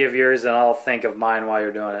ahead and give yours, and I'll think of mine while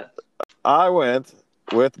you're doing it. I went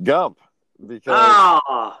with Gump because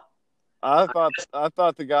I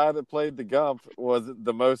thought the guy that played the Gump was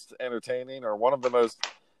the most entertaining or one of the most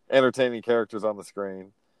entertaining characters on the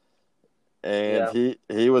screen. And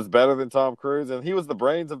he was better than Tom Cruise, and he was the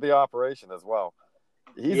brains of the operation as well.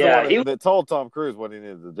 He's the one that told Tom Cruise what he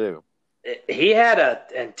needed to do. He had an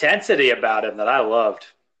intensity about him that I loved.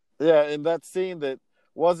 Yeah, and that scene that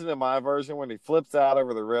wasn't in my version when he flips out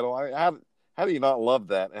over the riddle. I mean, how do you not love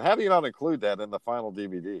that? And how do you not include that in the final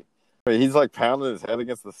DVD? I mean, he's like pounding his head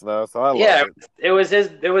against the snow. So I love it. It was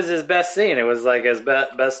his best scene. It was like his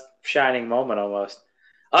best shining moment almost.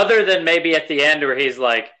 Other than maybe at the end where he's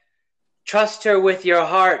like, trust her with your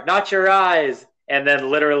heart, not your eyes. And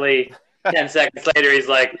then literally 10 seconds later, he's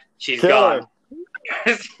like, she's gone.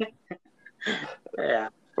 Yeah.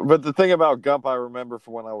 But the thing about Gump I remember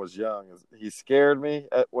from when I was young is he scared me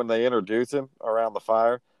when they introduced him around the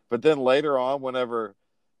fire. But then later on, whenever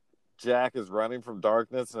Jack is running from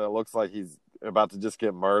darkness and it looks like he's about to just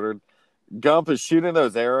get murdered, Gump is shooting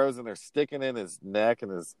those arrows and they're sticking in his neck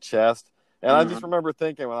and his chest. And I just remember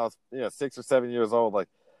thinking when I was 6 or 7 years old, like,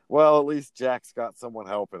 well, at least Jack's got someone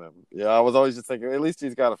helping him. Yeah, I was always just thinking, at least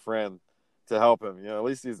he's got a friend to help him. You know, at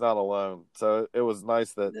least he's not alone. So it was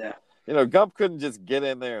nice that, Gump couldn't just get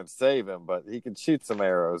in there and save him, but he could shoot some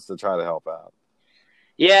arrows to try to help out.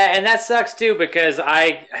 Yeah, and that sucks too because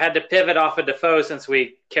I had to pivot off of Dafoe since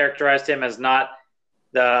we characterized him as not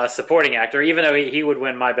the supporting actor, even though he would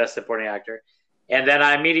win my best supporting actor. And then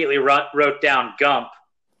I immediately wrote down Gump,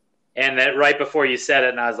 and then right before you said it,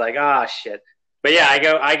 and I was like, shit. But yeah,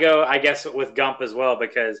 I go, I guess with Gump as well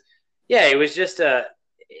because, it was just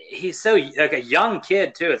he's so like a young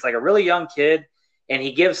kid too. It's like a really young kid, and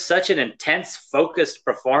he gives such an intense, focused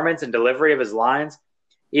performance and delivery of his lines,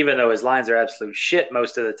 even though his lines are absolute shit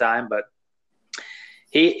most of the time. But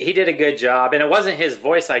he did a good job, and it wasn't his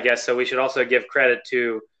voice, I guess. So we should also give credit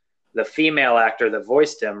to the female actor that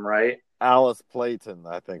voiced him, right? Alice Playton,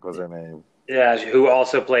 I think, was her name. Yeah, who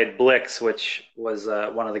also played Blix, which was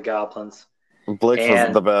one of the goblins. Blix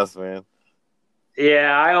was the best, man.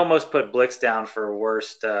 Yeah, I almost put Blix down for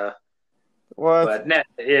worst. What? But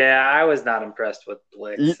yeah, I was not impressed with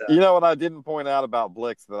Blix. You know what I didn't point out about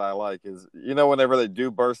Blix that I like is, whenever they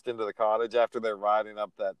do burst into the cottage after they're riding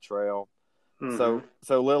up that trail. Mm-hmm.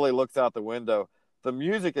 So Lily looks out the window. The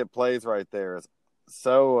music it plays right there is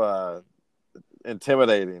so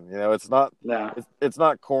intimidating. It's not it's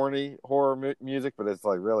not corny horror music, but it's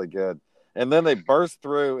like really good. And then they burst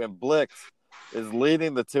through, and Blix is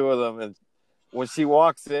leading the two of them. And when she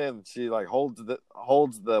walks in, she like holds the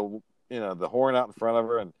the horn out in front of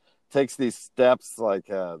her and takes these steps like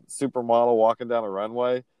a supermodel walking down a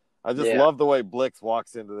runway. I just love the way Blix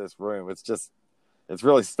walks into this room. It's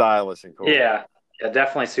really stylish and cool. Yeah,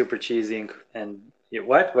 definitely super cheesy and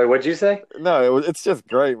what? Wait, what'd you say? No, it's just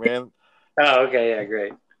great, man. Oh, okay, yeah,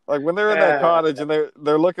 great. Like when they're in that cottage and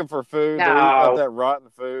they're looking for food, they're eating up that rotten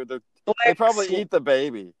food. They probably eat the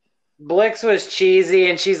baby. Blix was cheesy,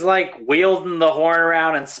 and she's like wielding the horn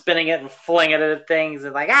around and spinning it and flinging it at things,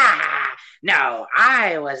 and like, no,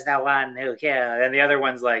 I was the one who killed. And the other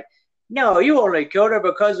one's like, no, you only killed her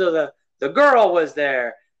because of the girl was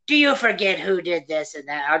there. Do you forget who did this and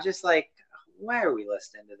that? I was just like, why are we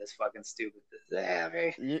listening to this fucking stupid?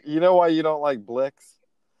 You know why you don't like Blix?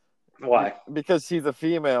 Why? Because she's a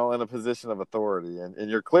female in a position of authority, and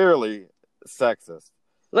you're clearly sexist.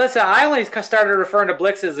 Listen, I only started referring to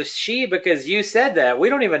Blix as a she because you said that. We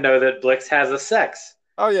don't even know that Blix has a sex.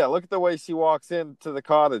 Oh, yeah. Look at the way she walks into the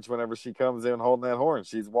cottage whenever she comes in holding that horn.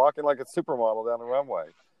 She's walking like a supermodel down the runway.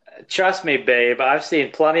 Trust me, babe. I've seen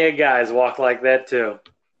plenty of guys walk like that, too.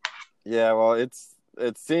 Yeah, well, it's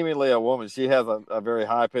seemingly a woman. She has a very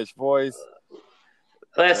high-pitched voice.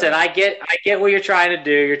 Listen, I get what you're trying to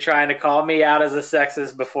do. You're trying to call me out as a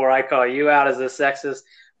sexist before I call you out as a sexist.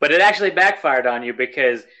 But it actually backfired on you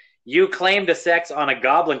because you claimed a sex on a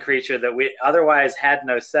goblin creature that we otherwise had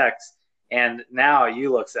no sex, and now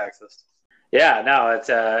you look sexist. Yeah, no, it's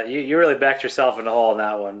you really backed yourself in the hole in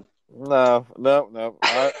that one. No.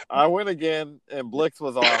 I win again, and Blix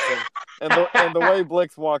was awesome, and the way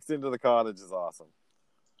Blix walks into the cottage is awesome.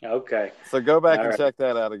 Okay. So go back and check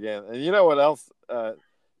that out again. And you know what else? Are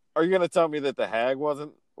you going to tell me that the hag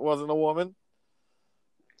wasn't a woman?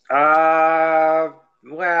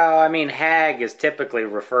 Well, I mean, hag is typically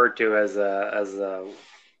referred to as a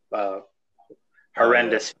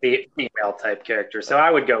horrendous female type character. So I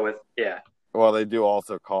would go with Well, they do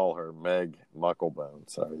also call her Meg Mucklebone.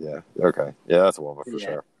 So yeah, okay, yeah, that's a woman for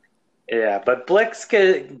sure. Yeah, but Blix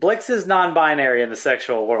is non-binary in the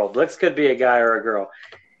sexual world. Blix could be a guy or a girl.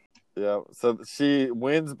 Yeah, so she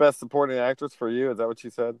wins Best Supporting Actress for you. Is that what you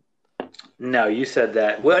said? No, you said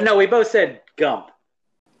that. Well, no, we both said Gump.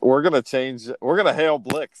 We're gonna hail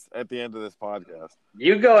Blix at the end of this podcast.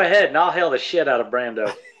 You go ahead, and I'll hail the shit out of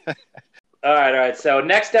Brando. All right. So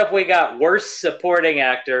next up, we got Worst Supporting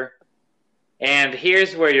Actor, and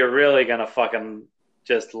here's where you're really gonna fucking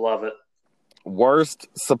just love it. Worst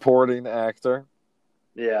Supporting Actor.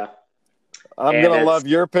 Yeah. I'm gonna love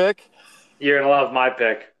your pick. You're gonna love my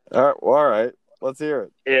pick. All right. Let's hear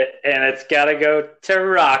it. And it's got to go to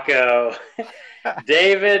Rocco,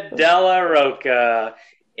 David Della Rocca.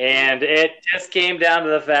 And it just came down to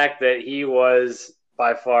the fact that he was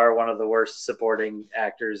by far one of the worst supporting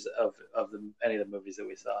actors of any of the movies that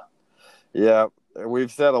we saw. Yeah,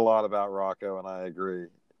 we've said a lot about Rocco, and I agree.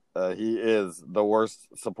 He is the worst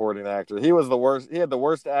supporting actor. He was the worst. He had the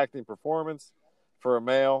worst acting performance for a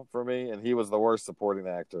male for me, and he was the worst supporting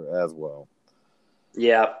actor as well.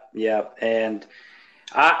 Yeah. And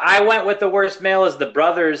I went with the worst male as the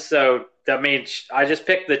brothers. So, I mean, I just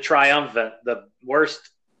picked the triumvirate. The worst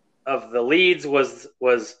of the leads was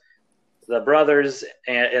the brothers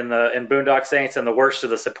in Boondock Saints, and the worst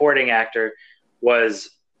of the supporting actor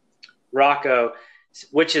was Rocco,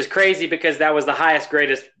 which is crazy because that was the highest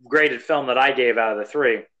graded film that I gave out of the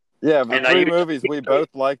three. Yeah, the three movies, we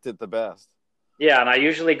both liked it the best. Yeah, and I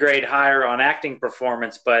usually grade higher on acting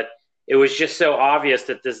performance, but it was just so obvious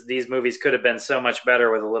that these movies could have been so much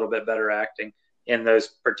better with a little bit better acting in those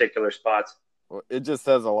particular spots. Well, it just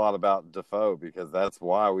says a lot about Dafoe because that's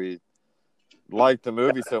why we like the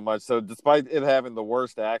movie so much. So despite it having the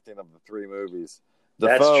worst acting of the three movies,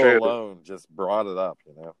 Dafoe alone just brought it up,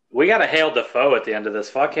 We got to hail Dafoe at the end of this.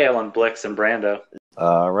 Fuck hailing Blix and Brando.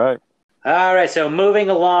 All right. So moving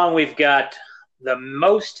along, we've got the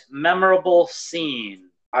most memorable scene.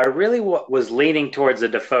 I really was leaning towards the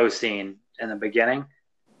Dafoe scene in the beginning,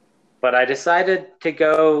 but I decided to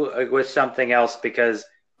go with something else because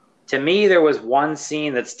to me, there was one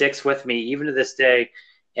scene that sticks with me even to this day.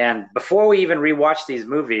 And before we even rewatched these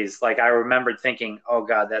movies, like I remembered thinking, "Oh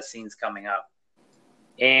God, that scene's coming up,"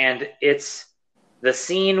 and it's the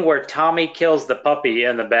scene where Tommy kills the puppy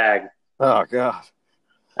in the bag. Oh God.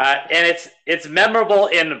 And it's memorable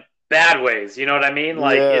in bad ways. You know what I mean?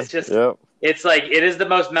 Like Yeah. it's just Yep. it's like it is the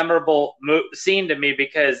most memorable scene to me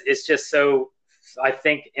because it's just so. I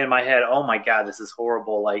think in my head, oh my God, this is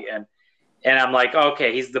horrible. Like and I'm like,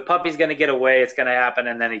 okay, the puppy's gonna get away. It's gonna happen,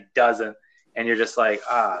 and then he doesn't, and you're just like,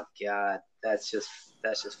 oh God, that's just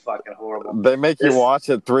fucking horrible. They make you watch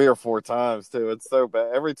it 3 or 4 times too. It's so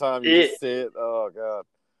bad. Every time you just see it, oh God.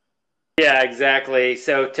 Yeah, exactly.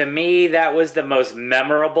 So to me, that was the most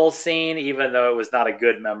memorable scene, even though it was not a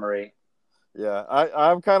good memory. Yeah,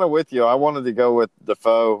 I'm kind of with you. I wanted to go with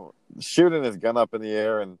Dafoe shooting his gun up in the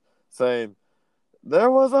air and saying,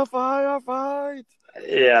 "There was a firefight."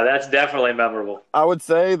 Yeah, that's definitely memorable. I would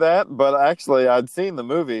say that, but actually, I'd seen the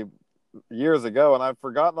movie years ago, and I'd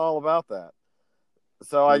forgotten all about that.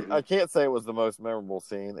 So I can't say it was the most memorable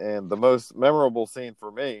scene. And the most memorable scene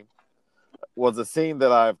for me was a scene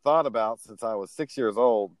that I've thought about since I was 6 years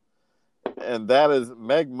old, and that is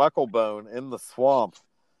Meg Mucklebone in the swamp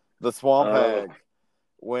hag,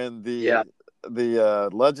 when the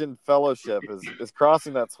Legend Fellowship is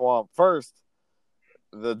crossing that swamp. First,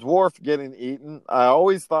 the dwarf getting eaten. I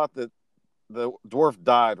always thought that the dwarf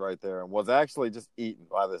died right there and was actually just eaten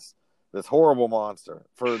by this horrible monster.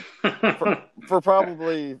 For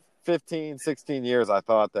probably 15, 16 years, I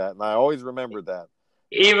thought that, and I always remembered that.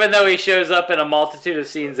 Even though he shows up in a multitude of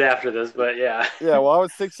scenes after this, but yeah. Yeah, well, I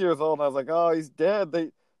was 6 years old, and I was like, oh, he's dead.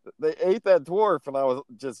 They ate that dwarf, and I was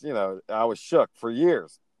just, I was shook for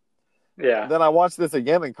years. Yeah. Then I watched this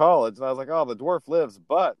again in college, and I was like, oh, the dwarf lives,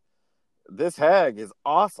 but this hag is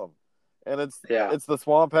awesome. And it's the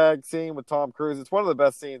swamp hag scene with Tom Cruise. It's one of the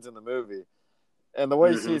best scenes in the movie. And the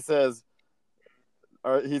way she says,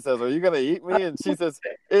 he says, "Are you going to eat me?" And she says,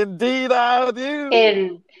 "Indeed I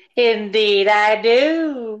do." Indeed I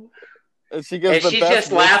do. And she gives the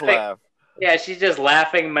best laugh. Yeah, she's just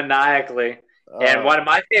laughing maniacally. And one of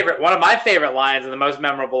my favorite lines, and the most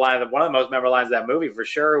memorable line, one of the most memorable lines of that movie for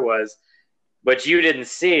sure was, but you didn't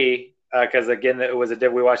see, because again,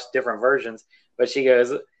 we watched different versions. But she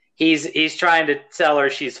goes, he's trying to tell her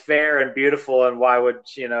she's fair and beautiful, and why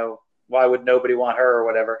would nobody want her or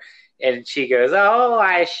whatever. And she goes, "Oh,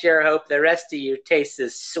 I sure hope the rest of you taste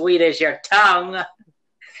as sweet as your tongue."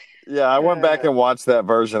 Yeah, I went back and watched that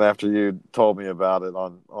version after you told me about it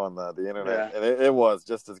on the internet, and it was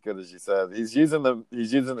just as good as you said. He's using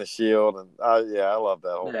the shield, and I love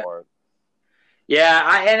that whole part.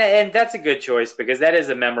 Yeah, and that's a good choice because that is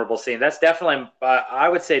a memorable scene. That's definitely, I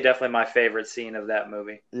would say, definitely my favorite scene of that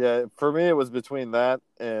movie. Yeah, for me, it was between that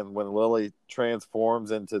and when Lily transforms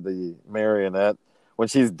into the marionette, when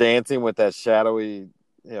she's dancing with that shadowy,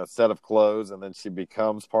 set of clothes, and then she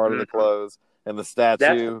becomes part of the clothes, and the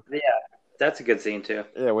statue. That's a good scene too.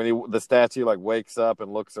 Yeah, when the statue like wakes up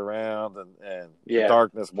and looks around, and the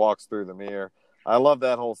darkness walks through the mirror. I love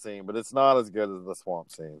that whole scene, but it's not as good as the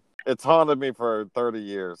swamp scene. It's haunted me for 30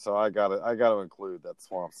 years, so I got to include that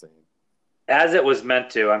swamp scene. As it was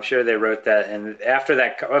meant to. I'm sure they wrote that, and after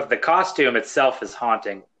that, the costume itself is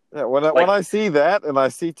haunting. Yeah, when I see that, and I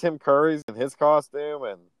see Tim Curry's in his costume,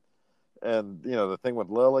 and the thing with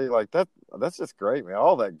Lily, like that's just great, man.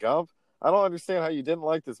 All that Gump. I don't understand how you didn't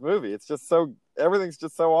like this movie. It's just everything's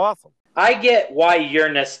just so awesome. I get why you're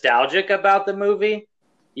nostalgic about the movie.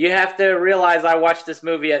 You have to realize I watched this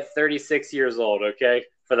movie at 36 years old, okay,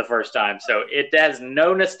 for the first time. So it has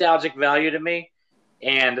no nostalgic value to me,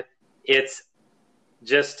 and it's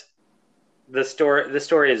just the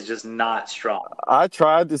story is just not strong. I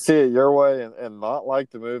tried to see it your way and not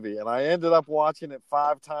like the movie, and I ended up watching it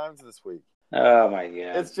 5 times this week. Oh my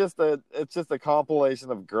God! It's just a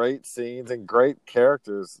compilation of great scenes and great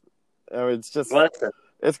characters. I mean,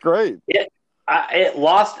 it's great. It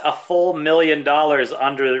lost a full $1 million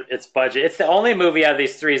under its budget. It's the only movie out of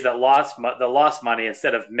these 3 that lost money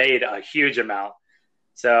instead of made a huge amount.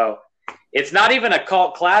 So it's not even a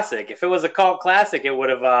cult classic. If it was a cult classic, it would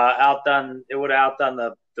have outdone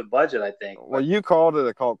the budget, I think. Well, you called it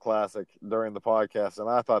a cult classic during the podcast, and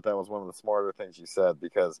I thought that was one of the smarter things you said,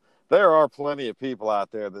 because there are plenty of people out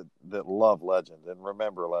there that love Legend and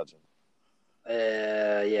remember Legend.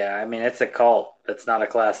 Yeah, I mean, it's a cult. It's not a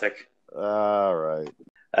classic. All right.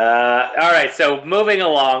 All right. So moving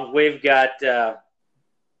along, we've got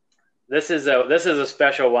this is a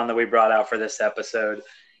special one that we brought out for this episode,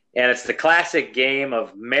 and it's the classic game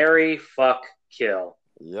of Marry, Fuck, Kill.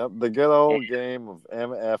 Yep, the good old game of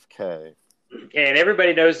MFK. and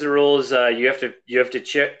everybody knows the rules. You have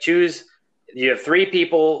to choose. You have three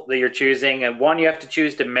people that you're choosing, and one you have to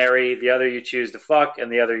choose to marry, the other you choose to fuck,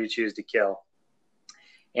 and the other you choose to kill.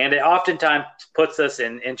 And it oftentimes puts us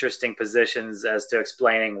in interesting positions as to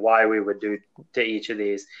explaining why we would do to each of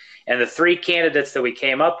these. And the three candidates that we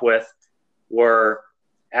came up with were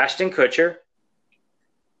Ashton Kutcher,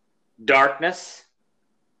 Darkness,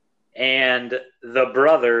 and the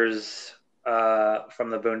brothers from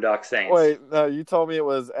the Boondock Saints. Wait, no, you told me it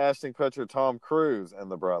was Ashton Kutcher, Tom Cruise,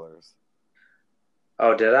 and the brothers.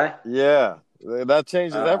 Oh, did I? Yeah, that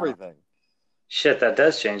changes everything. Shit, that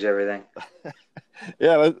does change everything.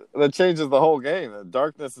 Yeah, that changes the whole game.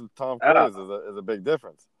 Darkness and Tom Cruise is a big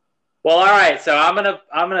difference. Well, all right. So I'm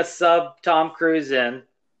gonna sub Tom Cruise in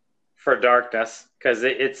for Darkness because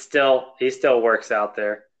he still works out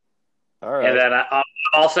there. All right. And then I'm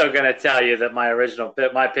also gonna tell you that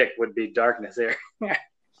my pick would be Darkness here.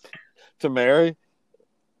 To marry?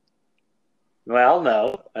 Well,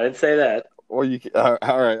 no, I didn't say that. Or all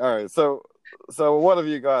right. So what have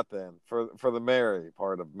you got then for the marry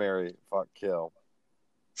part of marry, fuck, kill?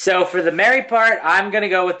 So for the marry part, I'm gonna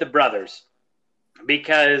go with the brothers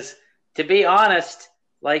because, to be honest,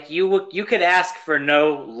 like you could ask for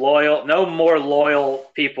no more loyal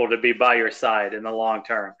people to be by your side in the long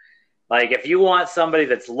term. Like if you want somebody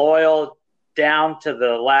that's loyal down to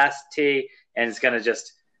the last T and is gonna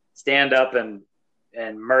just stand up and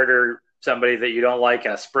murder somebody that you don't like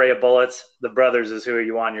and a spray of bullets, the brothers is who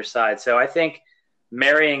you want on your side. So I think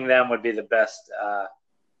marrying them would be the best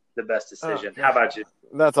decision. How about you?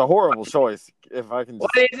 That's a horrible choice. If I can.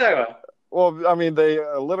 What are you talking about? Well, I mean, they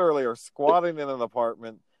literally are squatting in an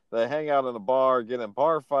apartment. They hang out in a bar, get in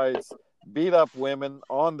bar fights, beat up women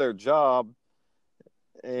on their job.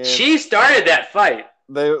 And she started that fight.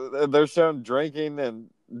 They're shown drinking and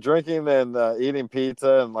eating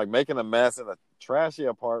pizza and like making a mess in a trashy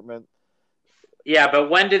apartment. Yeah, but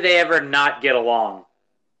when do they ever not get along?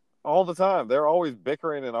 All the time. They're always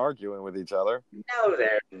bickering and arguing with each other. No,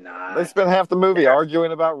 they're not. They spend half the movie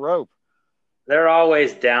arguing about rope. They're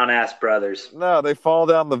always down-ass brothers. No, they fall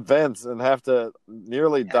down the vents and have to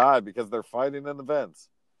nearly die because they're fighting in the vents.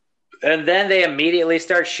 And then they immediately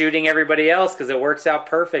start shooting everybody else because it works out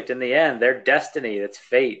perfect in the end. They're destiny. It's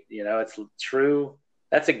fate. You know, it's true.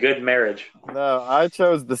 That's a good marriage. No, I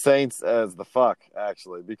chose the Saints as the fuck,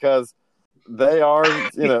 actually, because they are,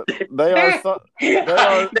 they are.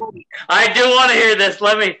 I do want to hear this.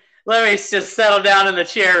 Let me just settle down in the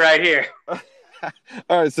chair right here. All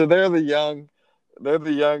right, so they're the young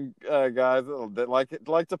guys that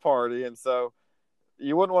like to party, and so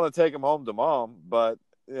you wouldn't want to take them home to mom, but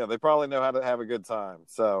they probably know how to have a good time.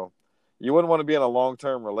 So you wouldn't want to be in a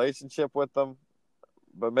long-term relationship with them,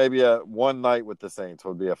 but maybe one night with the Saints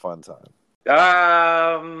would be a fun time. All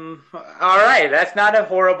right. That's not a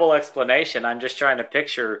horrible explanation. I'm just trying to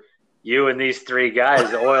picture you and these three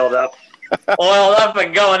guys oiled up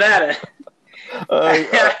and going at it.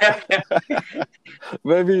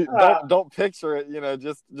 Maybe don't picture it.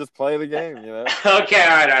 Just play the game. Okay. All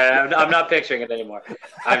right. I'm not picturing it anymore.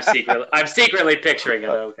 I'm secretly picturing it.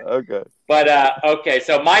 Okay. Okay. But okay.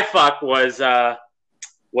 So my fuck was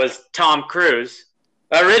Tom Cruise.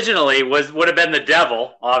 Originally would have been the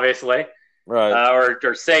devil, obviously. Right.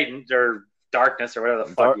 Or Satan or Darkness or whatever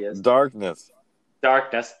the fuck he is. Darkness.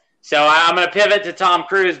 So I'm going to pivot to Tom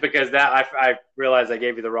Cruise because I realized I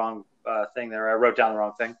gave you the wrong thing there. I wrote down the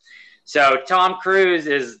wrong thing. So Tom Cruise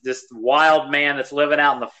is this wild man that's living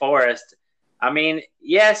out in the forest. I mean,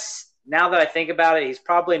 yes, now that I think about it, he's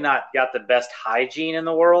probably not got the best hygiene in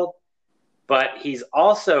the world, but he's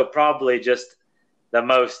also probably just the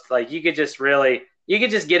most, like, you could just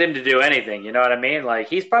get him to do anything. You know what I mean? Like,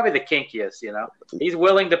 he's probably the kinkiest, he's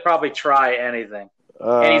willing to probably try anything.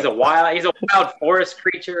 And he's a wild forest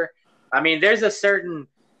creature. I mean, there's a certain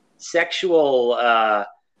sexual,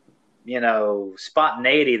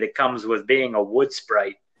 spontaneity that comes with being a wood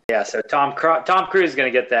sprite. Yeah, so Tom Cruise is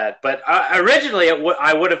going to get that. But originally,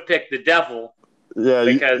 I would have picked the devil. Yeah,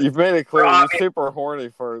 you've made it clear you're super horny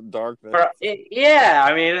for Darkness. Yeah,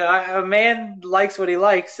 I mean, a man likes what he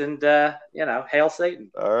likes, and hail Satan.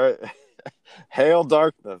 All right, hail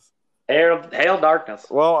Darkness. Hail Darkness.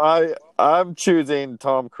 Well, I'm choosing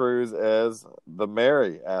Tom Cruise as the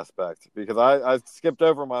marry aspect because I skipped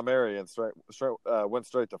over my marry and went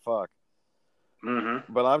straight to fuck.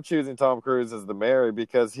 Mm-hmm. But I'm choosing Tom Cruise as the marry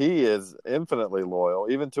because he is infinitely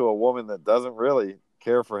loyal, even to a woman that doesn't really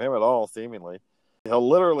care for him at all, seemingly. He'll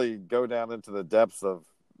literally go down into the depths of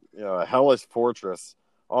a hellish fortress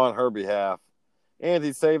on her behalf. And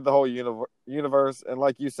he saved the whole universe. And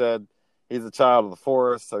like you said, he's a child of the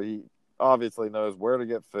forest, so he obviously knows where to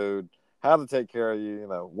get food, how to take care of you,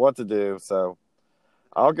 what to do. So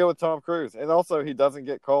I'll go with Tom Cruise. And also, he doesn't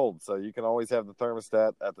get cold, so you can always have the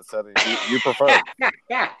thermostat at the setting you prefer.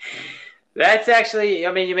 That's actually,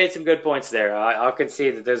 I mean, you made some good points there. I'll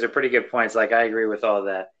concede that those are pretty good points. Like, I agree with all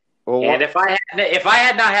that. Well, and if I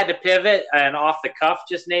had not had to pivot and off the cuff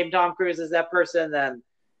just name Tom Cruise as that person, then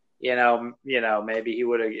maybe he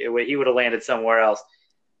would have landed somewhere else.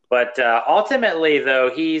 But ultimately,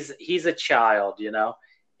 though, he's a child,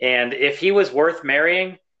 and if he was worth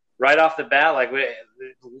marrying right off the bat, like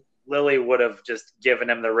Lily would have just given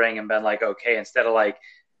him the ring and been like, okay, instead of like,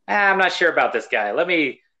 I'm not sure about this guy. Let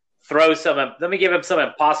me give him some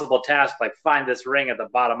impossible task, like find this ring at the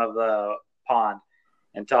bottom of the pond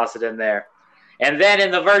and toss it in there. And then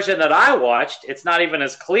in the version that I watched, it's not even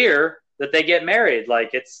as clear that they get married. Like,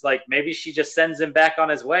 it's like maybe she just sends him back on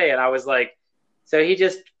his way. And I was like, so he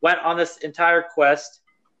just went on this entire quest,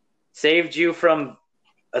 saved you from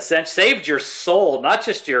saved your soul, not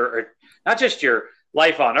just your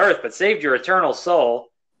life on earth, but saved your eternal soul.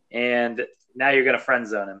 And now you're going to friend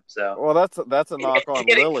zone him. So, well, that's a knock on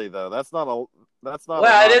Lily, though. That's not a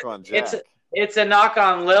knock on Jack. It's a knock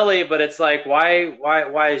on Lily, but it's like,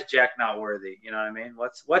 why is Jack not worthy? You know what I mean?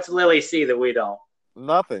 What's Lily see that we don't?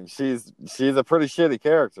 Nothing. She's a pretty shitty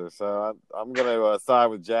character, so I'm gonna side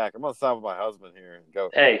with Jack. I'm gonna side with my husband here and go.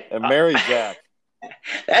 Hey, and marry Jack.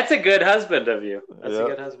 That's a good husband of you. That's a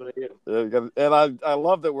good husband of you. Yeah, and I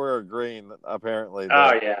love that we're agreeing. Apparently,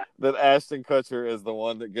 that Ashton Kutcher is the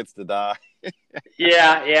one that gets to die.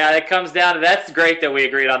 yeah. It comes down to that's great that we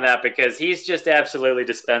agreed on that because he's just absolutely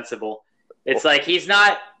dispensable. It's like he's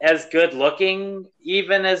not as good looking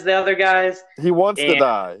even as the other guys. He wants to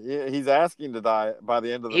die. He's asking to die by the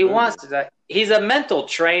end of the movie. He wants to die. He's a mental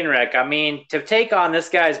train wreck. I mean, to take on this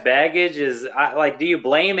guy's baggage is like, do you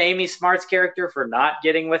blame Amy Smart's character for not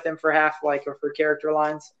getting with him for half like of her character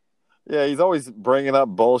lines? Yeah, he's always bringing up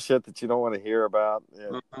bullshit that you don't want to hear about.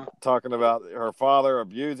 Talking about her father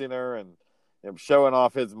abusing her and showing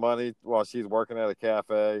off his money while she's working at a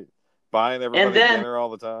cafe, buying everybody dinner all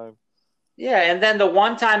the time. Yeah, and then the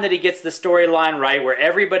one time that he gets the storyline right where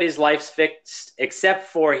everybody's life's fixed except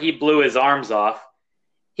for he blew his arms off,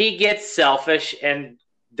 he gets selfish and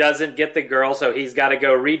doesn't get the girl, so he's got to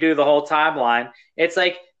go redo the whole timeline. It's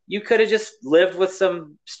like you could have just lived with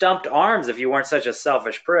some stumped arms if you weren't such a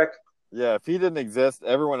selfish prick. Yeah, if he didn't exist,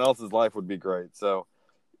 everyone else's life would be great. So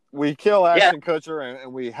we kill Ashton Kutcher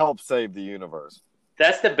and we help save the universe.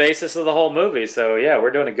 That's the basis of the whole movie. So yeah, we're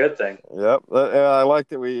doing a good thing. Yep, I like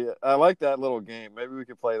that. I like that little game. Maybe we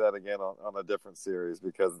could play that again on a different series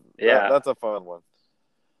because that's a fun one.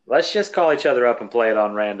 Let's just call each other up and play it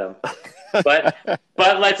on random. But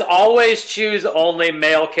let's always choose only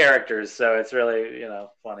male characters. So it's really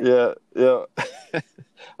funny. Yeah.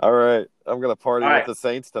 All right, I'm gonna party with the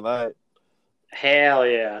Saints tonight. Hell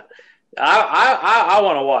yeah! I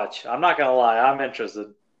want to watch. I'm not gonna lie. I'm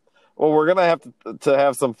interested. Well, we're gonna have to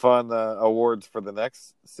have some fun awards for the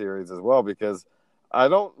next series as well because I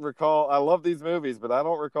don't recall. I love these movies, but I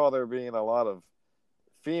don't recall there being a lot of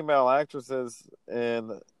female actresses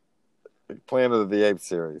in Planet of the Apes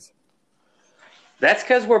series. That's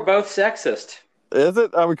because we're both sexist. Is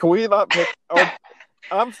it? I mean, can we not pick?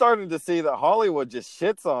 I'm starting to see that Hollywood just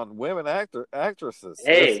shits on women actresses.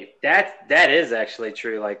 Hey, that is actually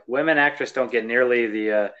true. Like, women actors don't get nearly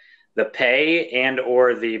the pay and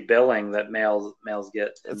or the billing that males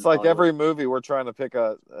get. It's like every movie we're trying to pick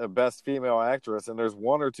a best female actress, and there's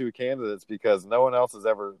one or two candidates because no one else has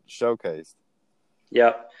ever showcased.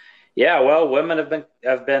 Yep. Yeah. Well, women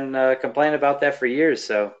have been complaining about that for years.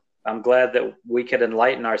 So I'm glad that we could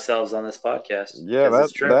enlighten ourselves on this podcast. Yeah,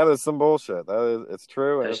 that is some bullshit. It's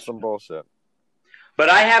true, and it's some bullshit. But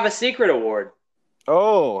I have a secret award.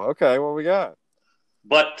 Oh, okay. What we got?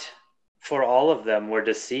 But for all of them were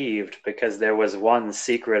deceived because there was one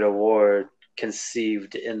secret award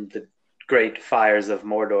conceived in the great fires of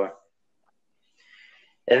Mordor.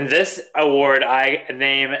 And this award I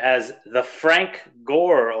name as the Frank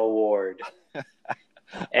Gore Award.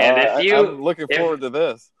 And I'm looking forward to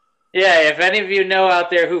this. Yeah, if any of you know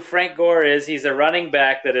out there who Frank Gore is, he's a running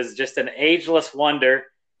back that is just an ageless wonder.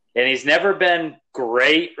 And he's never been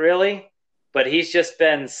great, really. But he's just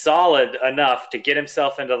been solid enough to get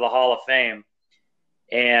himself into the Hall of Fame.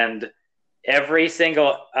 And every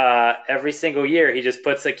single year, he just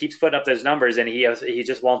keeps putting up those numbers, and he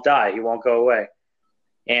just won't die. He won't go away.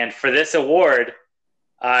 And for this award,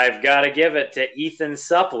 I've got to give it to Ethan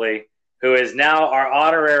Suplee, who is now our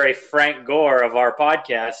honorary Frank Gore of our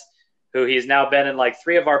podcast, who he's now been in like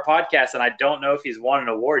 3 of our podcasts, and I don't know if he's won an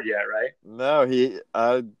award yet, right? No,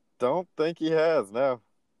 I don't think he has, no.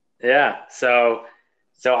 Yeah, so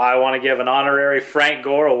So I want to give an honorary Frank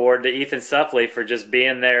Gore Award to Ethan Suplee for just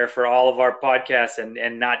being there for all of our podcasts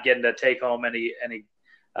and not getting to take home any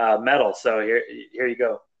medal. So here you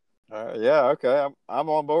go. Yeah, okay, I'm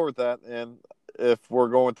on board with that. And if we're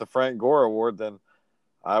going with the Frank Gore Award, then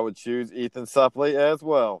I would choose Ethan Suplee as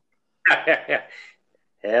well.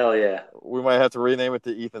 Hell yeah. We might have to rename it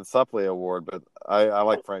the Ethan Suplee Award, but I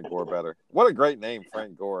like Frank Gore better. What a great name,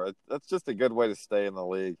 Frank Gore. That's just a good way to stay in the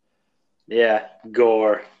league. Yeah,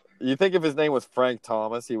 Gore. You think if his name was Frank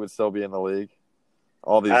Thomas, he would still be in the league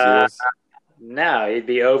all these years? No, he'd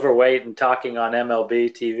be overweight and talking on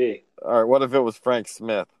MLB TV. All right, what if it was Frank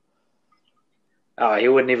Smith? Oh, he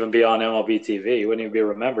wouldn't even be on MLB TV. He wouldn't even be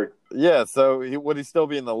remembered. Yeah, so would he still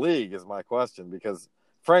be in the league is my question, because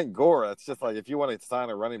Frank Gore, that's just like if you want to sign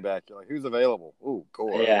a running back, you're like, who's available? Ooh,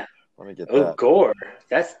 Gore. Yeah. Let me get that. Gore.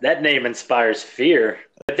 That name inspires fear.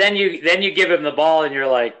 But then you give him the ball and you're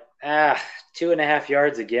like, 2.5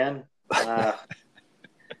 yards again. All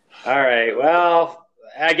right. Well,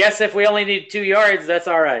 I guess if we only need 2 yards, that's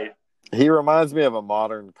all right. He reminds me of a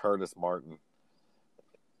modern Curtis Martin.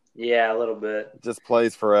 Yeah, a little bit. Just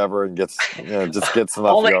plays forever and gets enough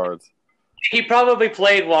yards. He probably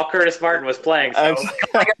played while Curtis Martin was playing. So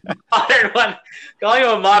calling him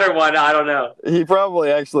a modern one, I don't know. He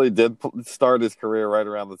probably actually did start his career right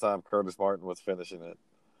around the time Curtis Martin was finishing it.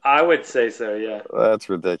 I would say so, yeah. That's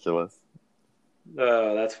ridiculous.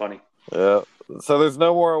 Oh, that's funny. Yeah. So there's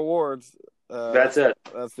no more awards. That's it.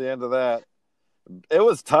 That's the end of that. It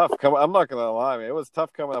was tough. I'm not going to lie, man. It was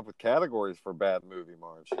tough coming up with categories for Bad Movie,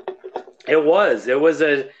 Marge. It was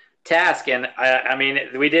a task, and I mean,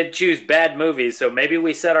 we did choose bad movies, so maybe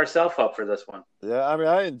we set ourselves up for this one. Yeah, I mean,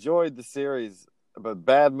 I enjoyed the series, but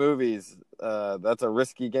bad movies, that's a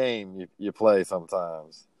risky game you play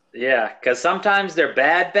sometimes. Yeah, because sometimes they're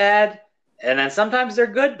bad, and then sometimes they're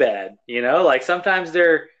good bad. You know, like sometimes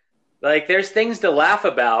they're like there's things to laugh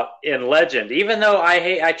about in Legend. Even though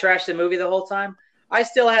I trashed the movie the whole time, I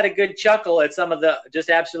still had a good chuckle at some of the just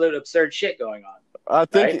absolute absurd shit going on. I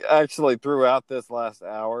think actually throughout this last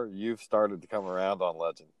hour, you've started to come around on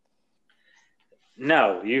Legend.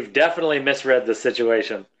 No, you've definitely misread the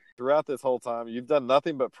situation. Throughout this whole time, you've done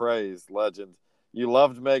nothing but praise Legend. You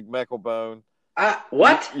loved Meg Meckelbone.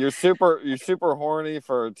 What? You're super horny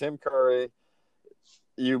for Tim Curry.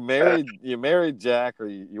 You married Jack, or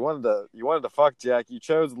you wanted to fuck Jack. You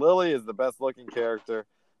chose Lily as the best looking character.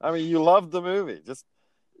 I mean, you loved the movie.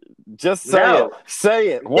 Just say it. Say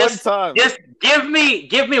it one time. Just give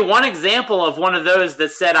me one example of one of those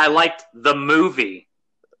that said I liked the movie.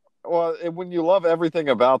 Well, when you love everything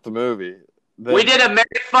about the movie, we did a Marry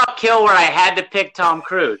Fuck Kill where I had to pick Tom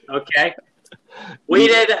Cruise. Okay, we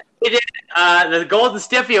did the Golden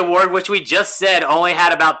Stiffy Award, which we just said only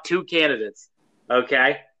had about 2 candidates.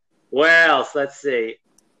 Okay, where else? Let's see.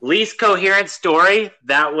 Least coherent story,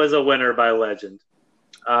 that was a winner by Legend.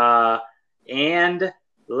 And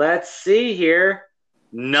let's see here.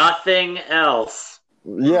 Nothing else.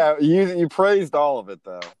 Yeah, you praised all of it,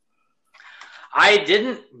 though. I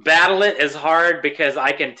didn't battle it as hard because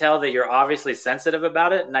I can tell that you're obviously sensitive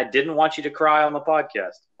about it, and I didn't want you to cry on the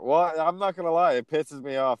podcast. Well, I'm not going to lie. It pisses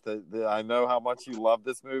me off that I know how much you love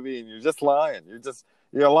this movie, and you're just lying.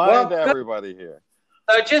 You're lying to everybody here.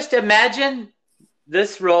 So just imagine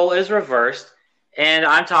this role is reversed, and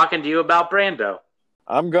I'm talking to you about Brando.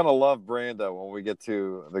 I'm going to love Brando when we get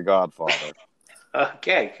to The Godfather.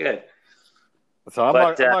 Okay, good. So I'm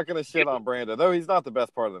not going to shit on Brando, though he's not the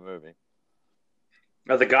best part of the movie.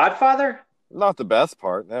 Oh, The Godfather? Not the best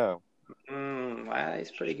part, no. Well,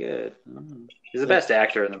 he's pretty good. He's the best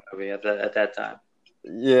actor in the movie at that time.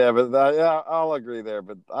 Yeah, but I'll agree there.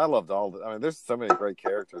 But I loved there's so many great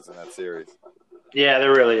characters in that series. Yeah,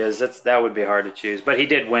 there really is. That would be hard to choose. But he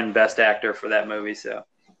did win Best Actor for that movie, so.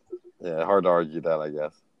 Yeah, hard to argue that, I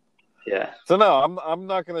guess. Yeah. So no, I'm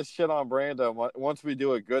not going to shit on Brando once we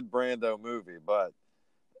do a good Brando movie, but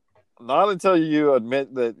not until you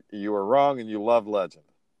admit that you were wrong and you love Legend.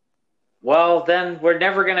 Well, then we're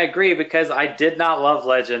never going to agree because I did not love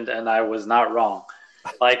Legend and I was not wrong.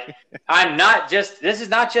 Like, this is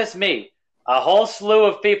not just me. A whole slew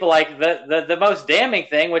of people, like the most damning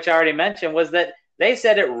thing, which I already mentioned, was that they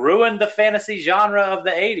said it ruined the fantasy genre of the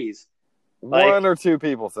 80s. One or two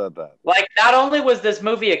people said that. Like, not only was this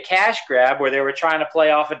movie a cash grab where they were trying to play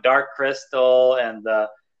off a Dark Crystal and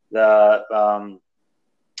the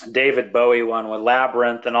David Bowie one with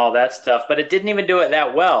Labyrinth and all that stuff, but it didn't even do it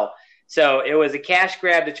that well. So it was a cash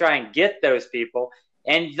grab to try and get those people.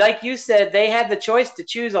 And like you said, they had the choice to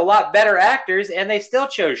choose a lot better actors, and they still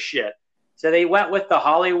chose shit. So they went with the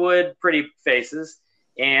Hollywood pretty faces,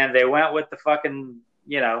 and they went with the fucking,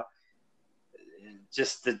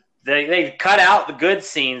 just they cut out the good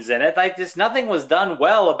scenes in it. Like this, nothing was done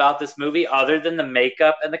well about this movie other than the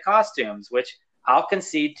makeup and the costumes, which I'll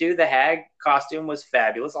concede to. The hag costume was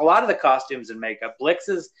fabulous. A lot of the costumes and makeup.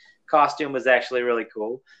 Blix's costume was actually really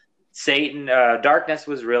cool. Satan, Darkness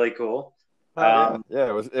was really cool. It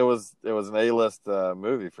was an A-list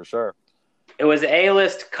movie for sure. It was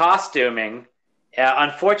A-list costuming.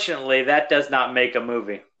 Unfortunately, that does not make a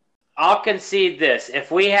movie. I'll concede this.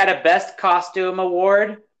 If we had a Best Costume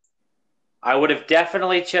Award, I would have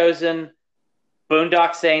definitely chosen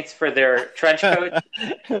Boondock Saints for their trench coats,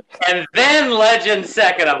 and then Legend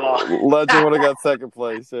second of all. Legend would have got second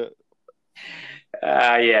place.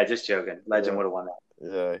 Yeah, just joking. Legend would have won that.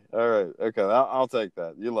 Yeah. All right. Okay. I'll take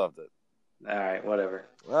that. You loved it. All right. Whatever.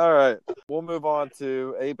 All right. We'll move on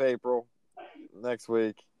to Ape April next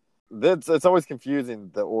week. It's always confusing,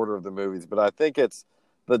 the order of the movies, but I think it's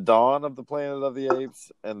the Dawn of the Planet of the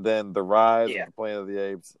Apes, and then the Rise of the Planet of the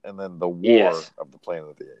Apes, and then the War of the Planet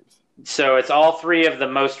of the Apes. So it's all three of the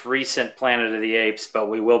most recent Planet of the Apes, but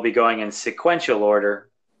we will be going in sequential order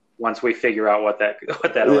once we figure out what that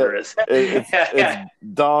order is. It's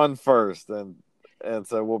Dawn first, and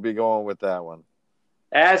so we'll be going with that one.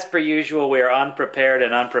 As per usual, we are unprepared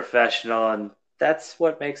and unprofessional, and that's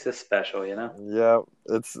what makes this special, you know? Yeah,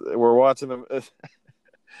 we're watching them.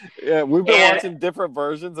 Yeah, we've been watching different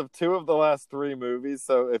versions of two of the last three movies.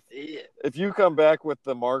 So if you come back with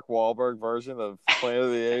the Mark Wahlberg version of Planet of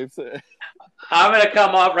the Apes, I'm going to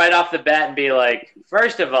come up right off the bat and be like,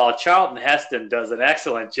 first of all, Charlton Heston does an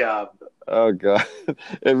excellent job. Oh, God.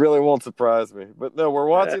 It really won't surprise me. But no, we're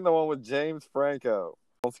watching the one with James Franco.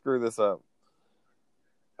 Don't screw this up.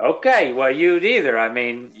 Okay, well, you neither. I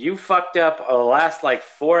mean, you fucked up the last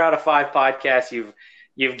 4 out of 5 podcasts.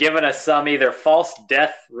 You've given us some either false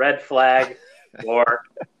death red flag or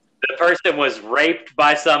the person was raped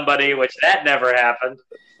by somebody, which that never happened.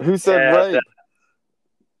 Who said rape?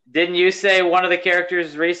 Didn't you say one of the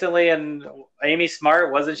characters recently in Amy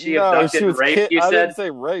Smart? Wasn't she abducted and raped? I didn't say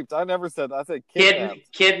raped. I never said. I said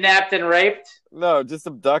kidnapped. Kidnapped and raped? No, just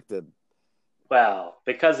abducted. Well,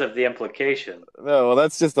 because of the implication. No, well,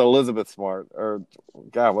 that's just Elizabeth Smart. Or,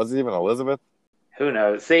 God, was it even Elizabeth? Who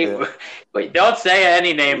knows? See, wait, don't say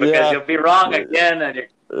any name because you'll be wrong again, and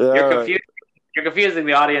you're confusing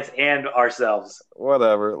the audience and ourselves.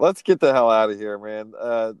 Whatever. Let's get the hell out of here, man.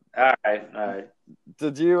 All right.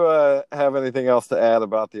 Did you have anything else to add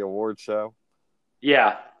about the award show?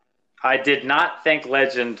 Yeah. I did not think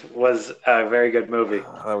Legend was a very good movie.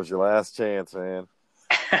 That was your last chance, man.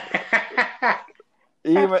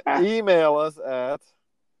 Email us at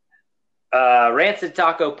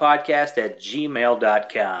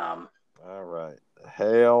rancidtacopodcast@gmail.com. All right.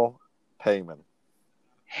 Hail Payman.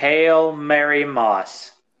 Hail Mary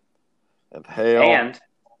Moss. And hail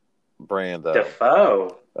Brando.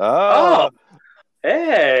 Defoe. Oh.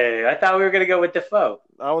 Hey, I thought we were going to go with Defoe.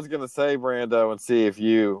 I was going to say Brando and see if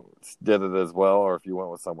you did it as well or if you went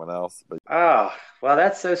with someone else. But oh, well,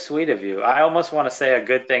 that's so sweet of you. I almost want to say a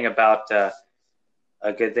good thing about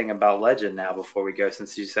Legend now before we go,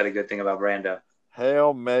 since you said a good thing about Brando.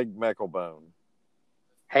 Hail Meg Meckelbone.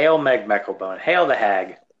 Hail Meg Meckelbone. Hail the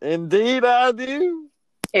hag. Indeed I do.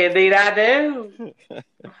 Indeed I do.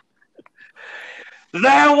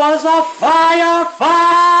 There was a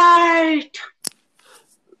firefight.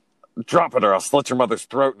 Drop it or I'll slit your mother's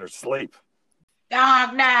throat in her sleep.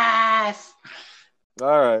 Darkness. All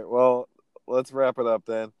right, well, let's wrap it up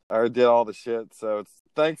then. I already did all the shit, so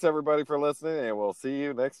thanks everybody for listening, and we'll see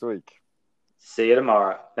you next week. See you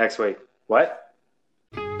tomorrow. Next week. What?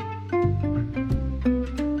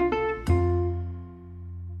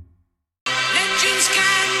 Legends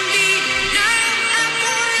can be now and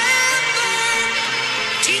forever,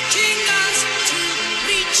 teaching us to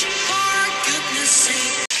reach for goodness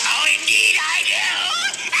sake. Oh, indeed I do!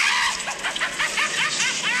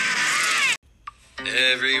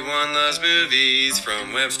 Everyone loves movies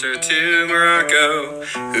from Webster to Morocco.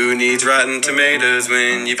 Who needs Rotten Tomatoes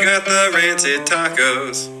when you've got the Rancid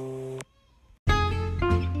Tacos?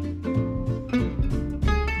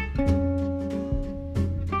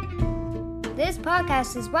 This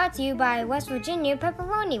podcast is brought to you by West Virginia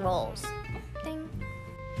Pepperoni Rolls. Ding.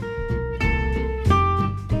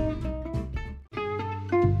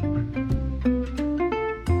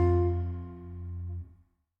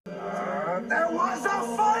 There was a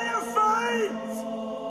firefight!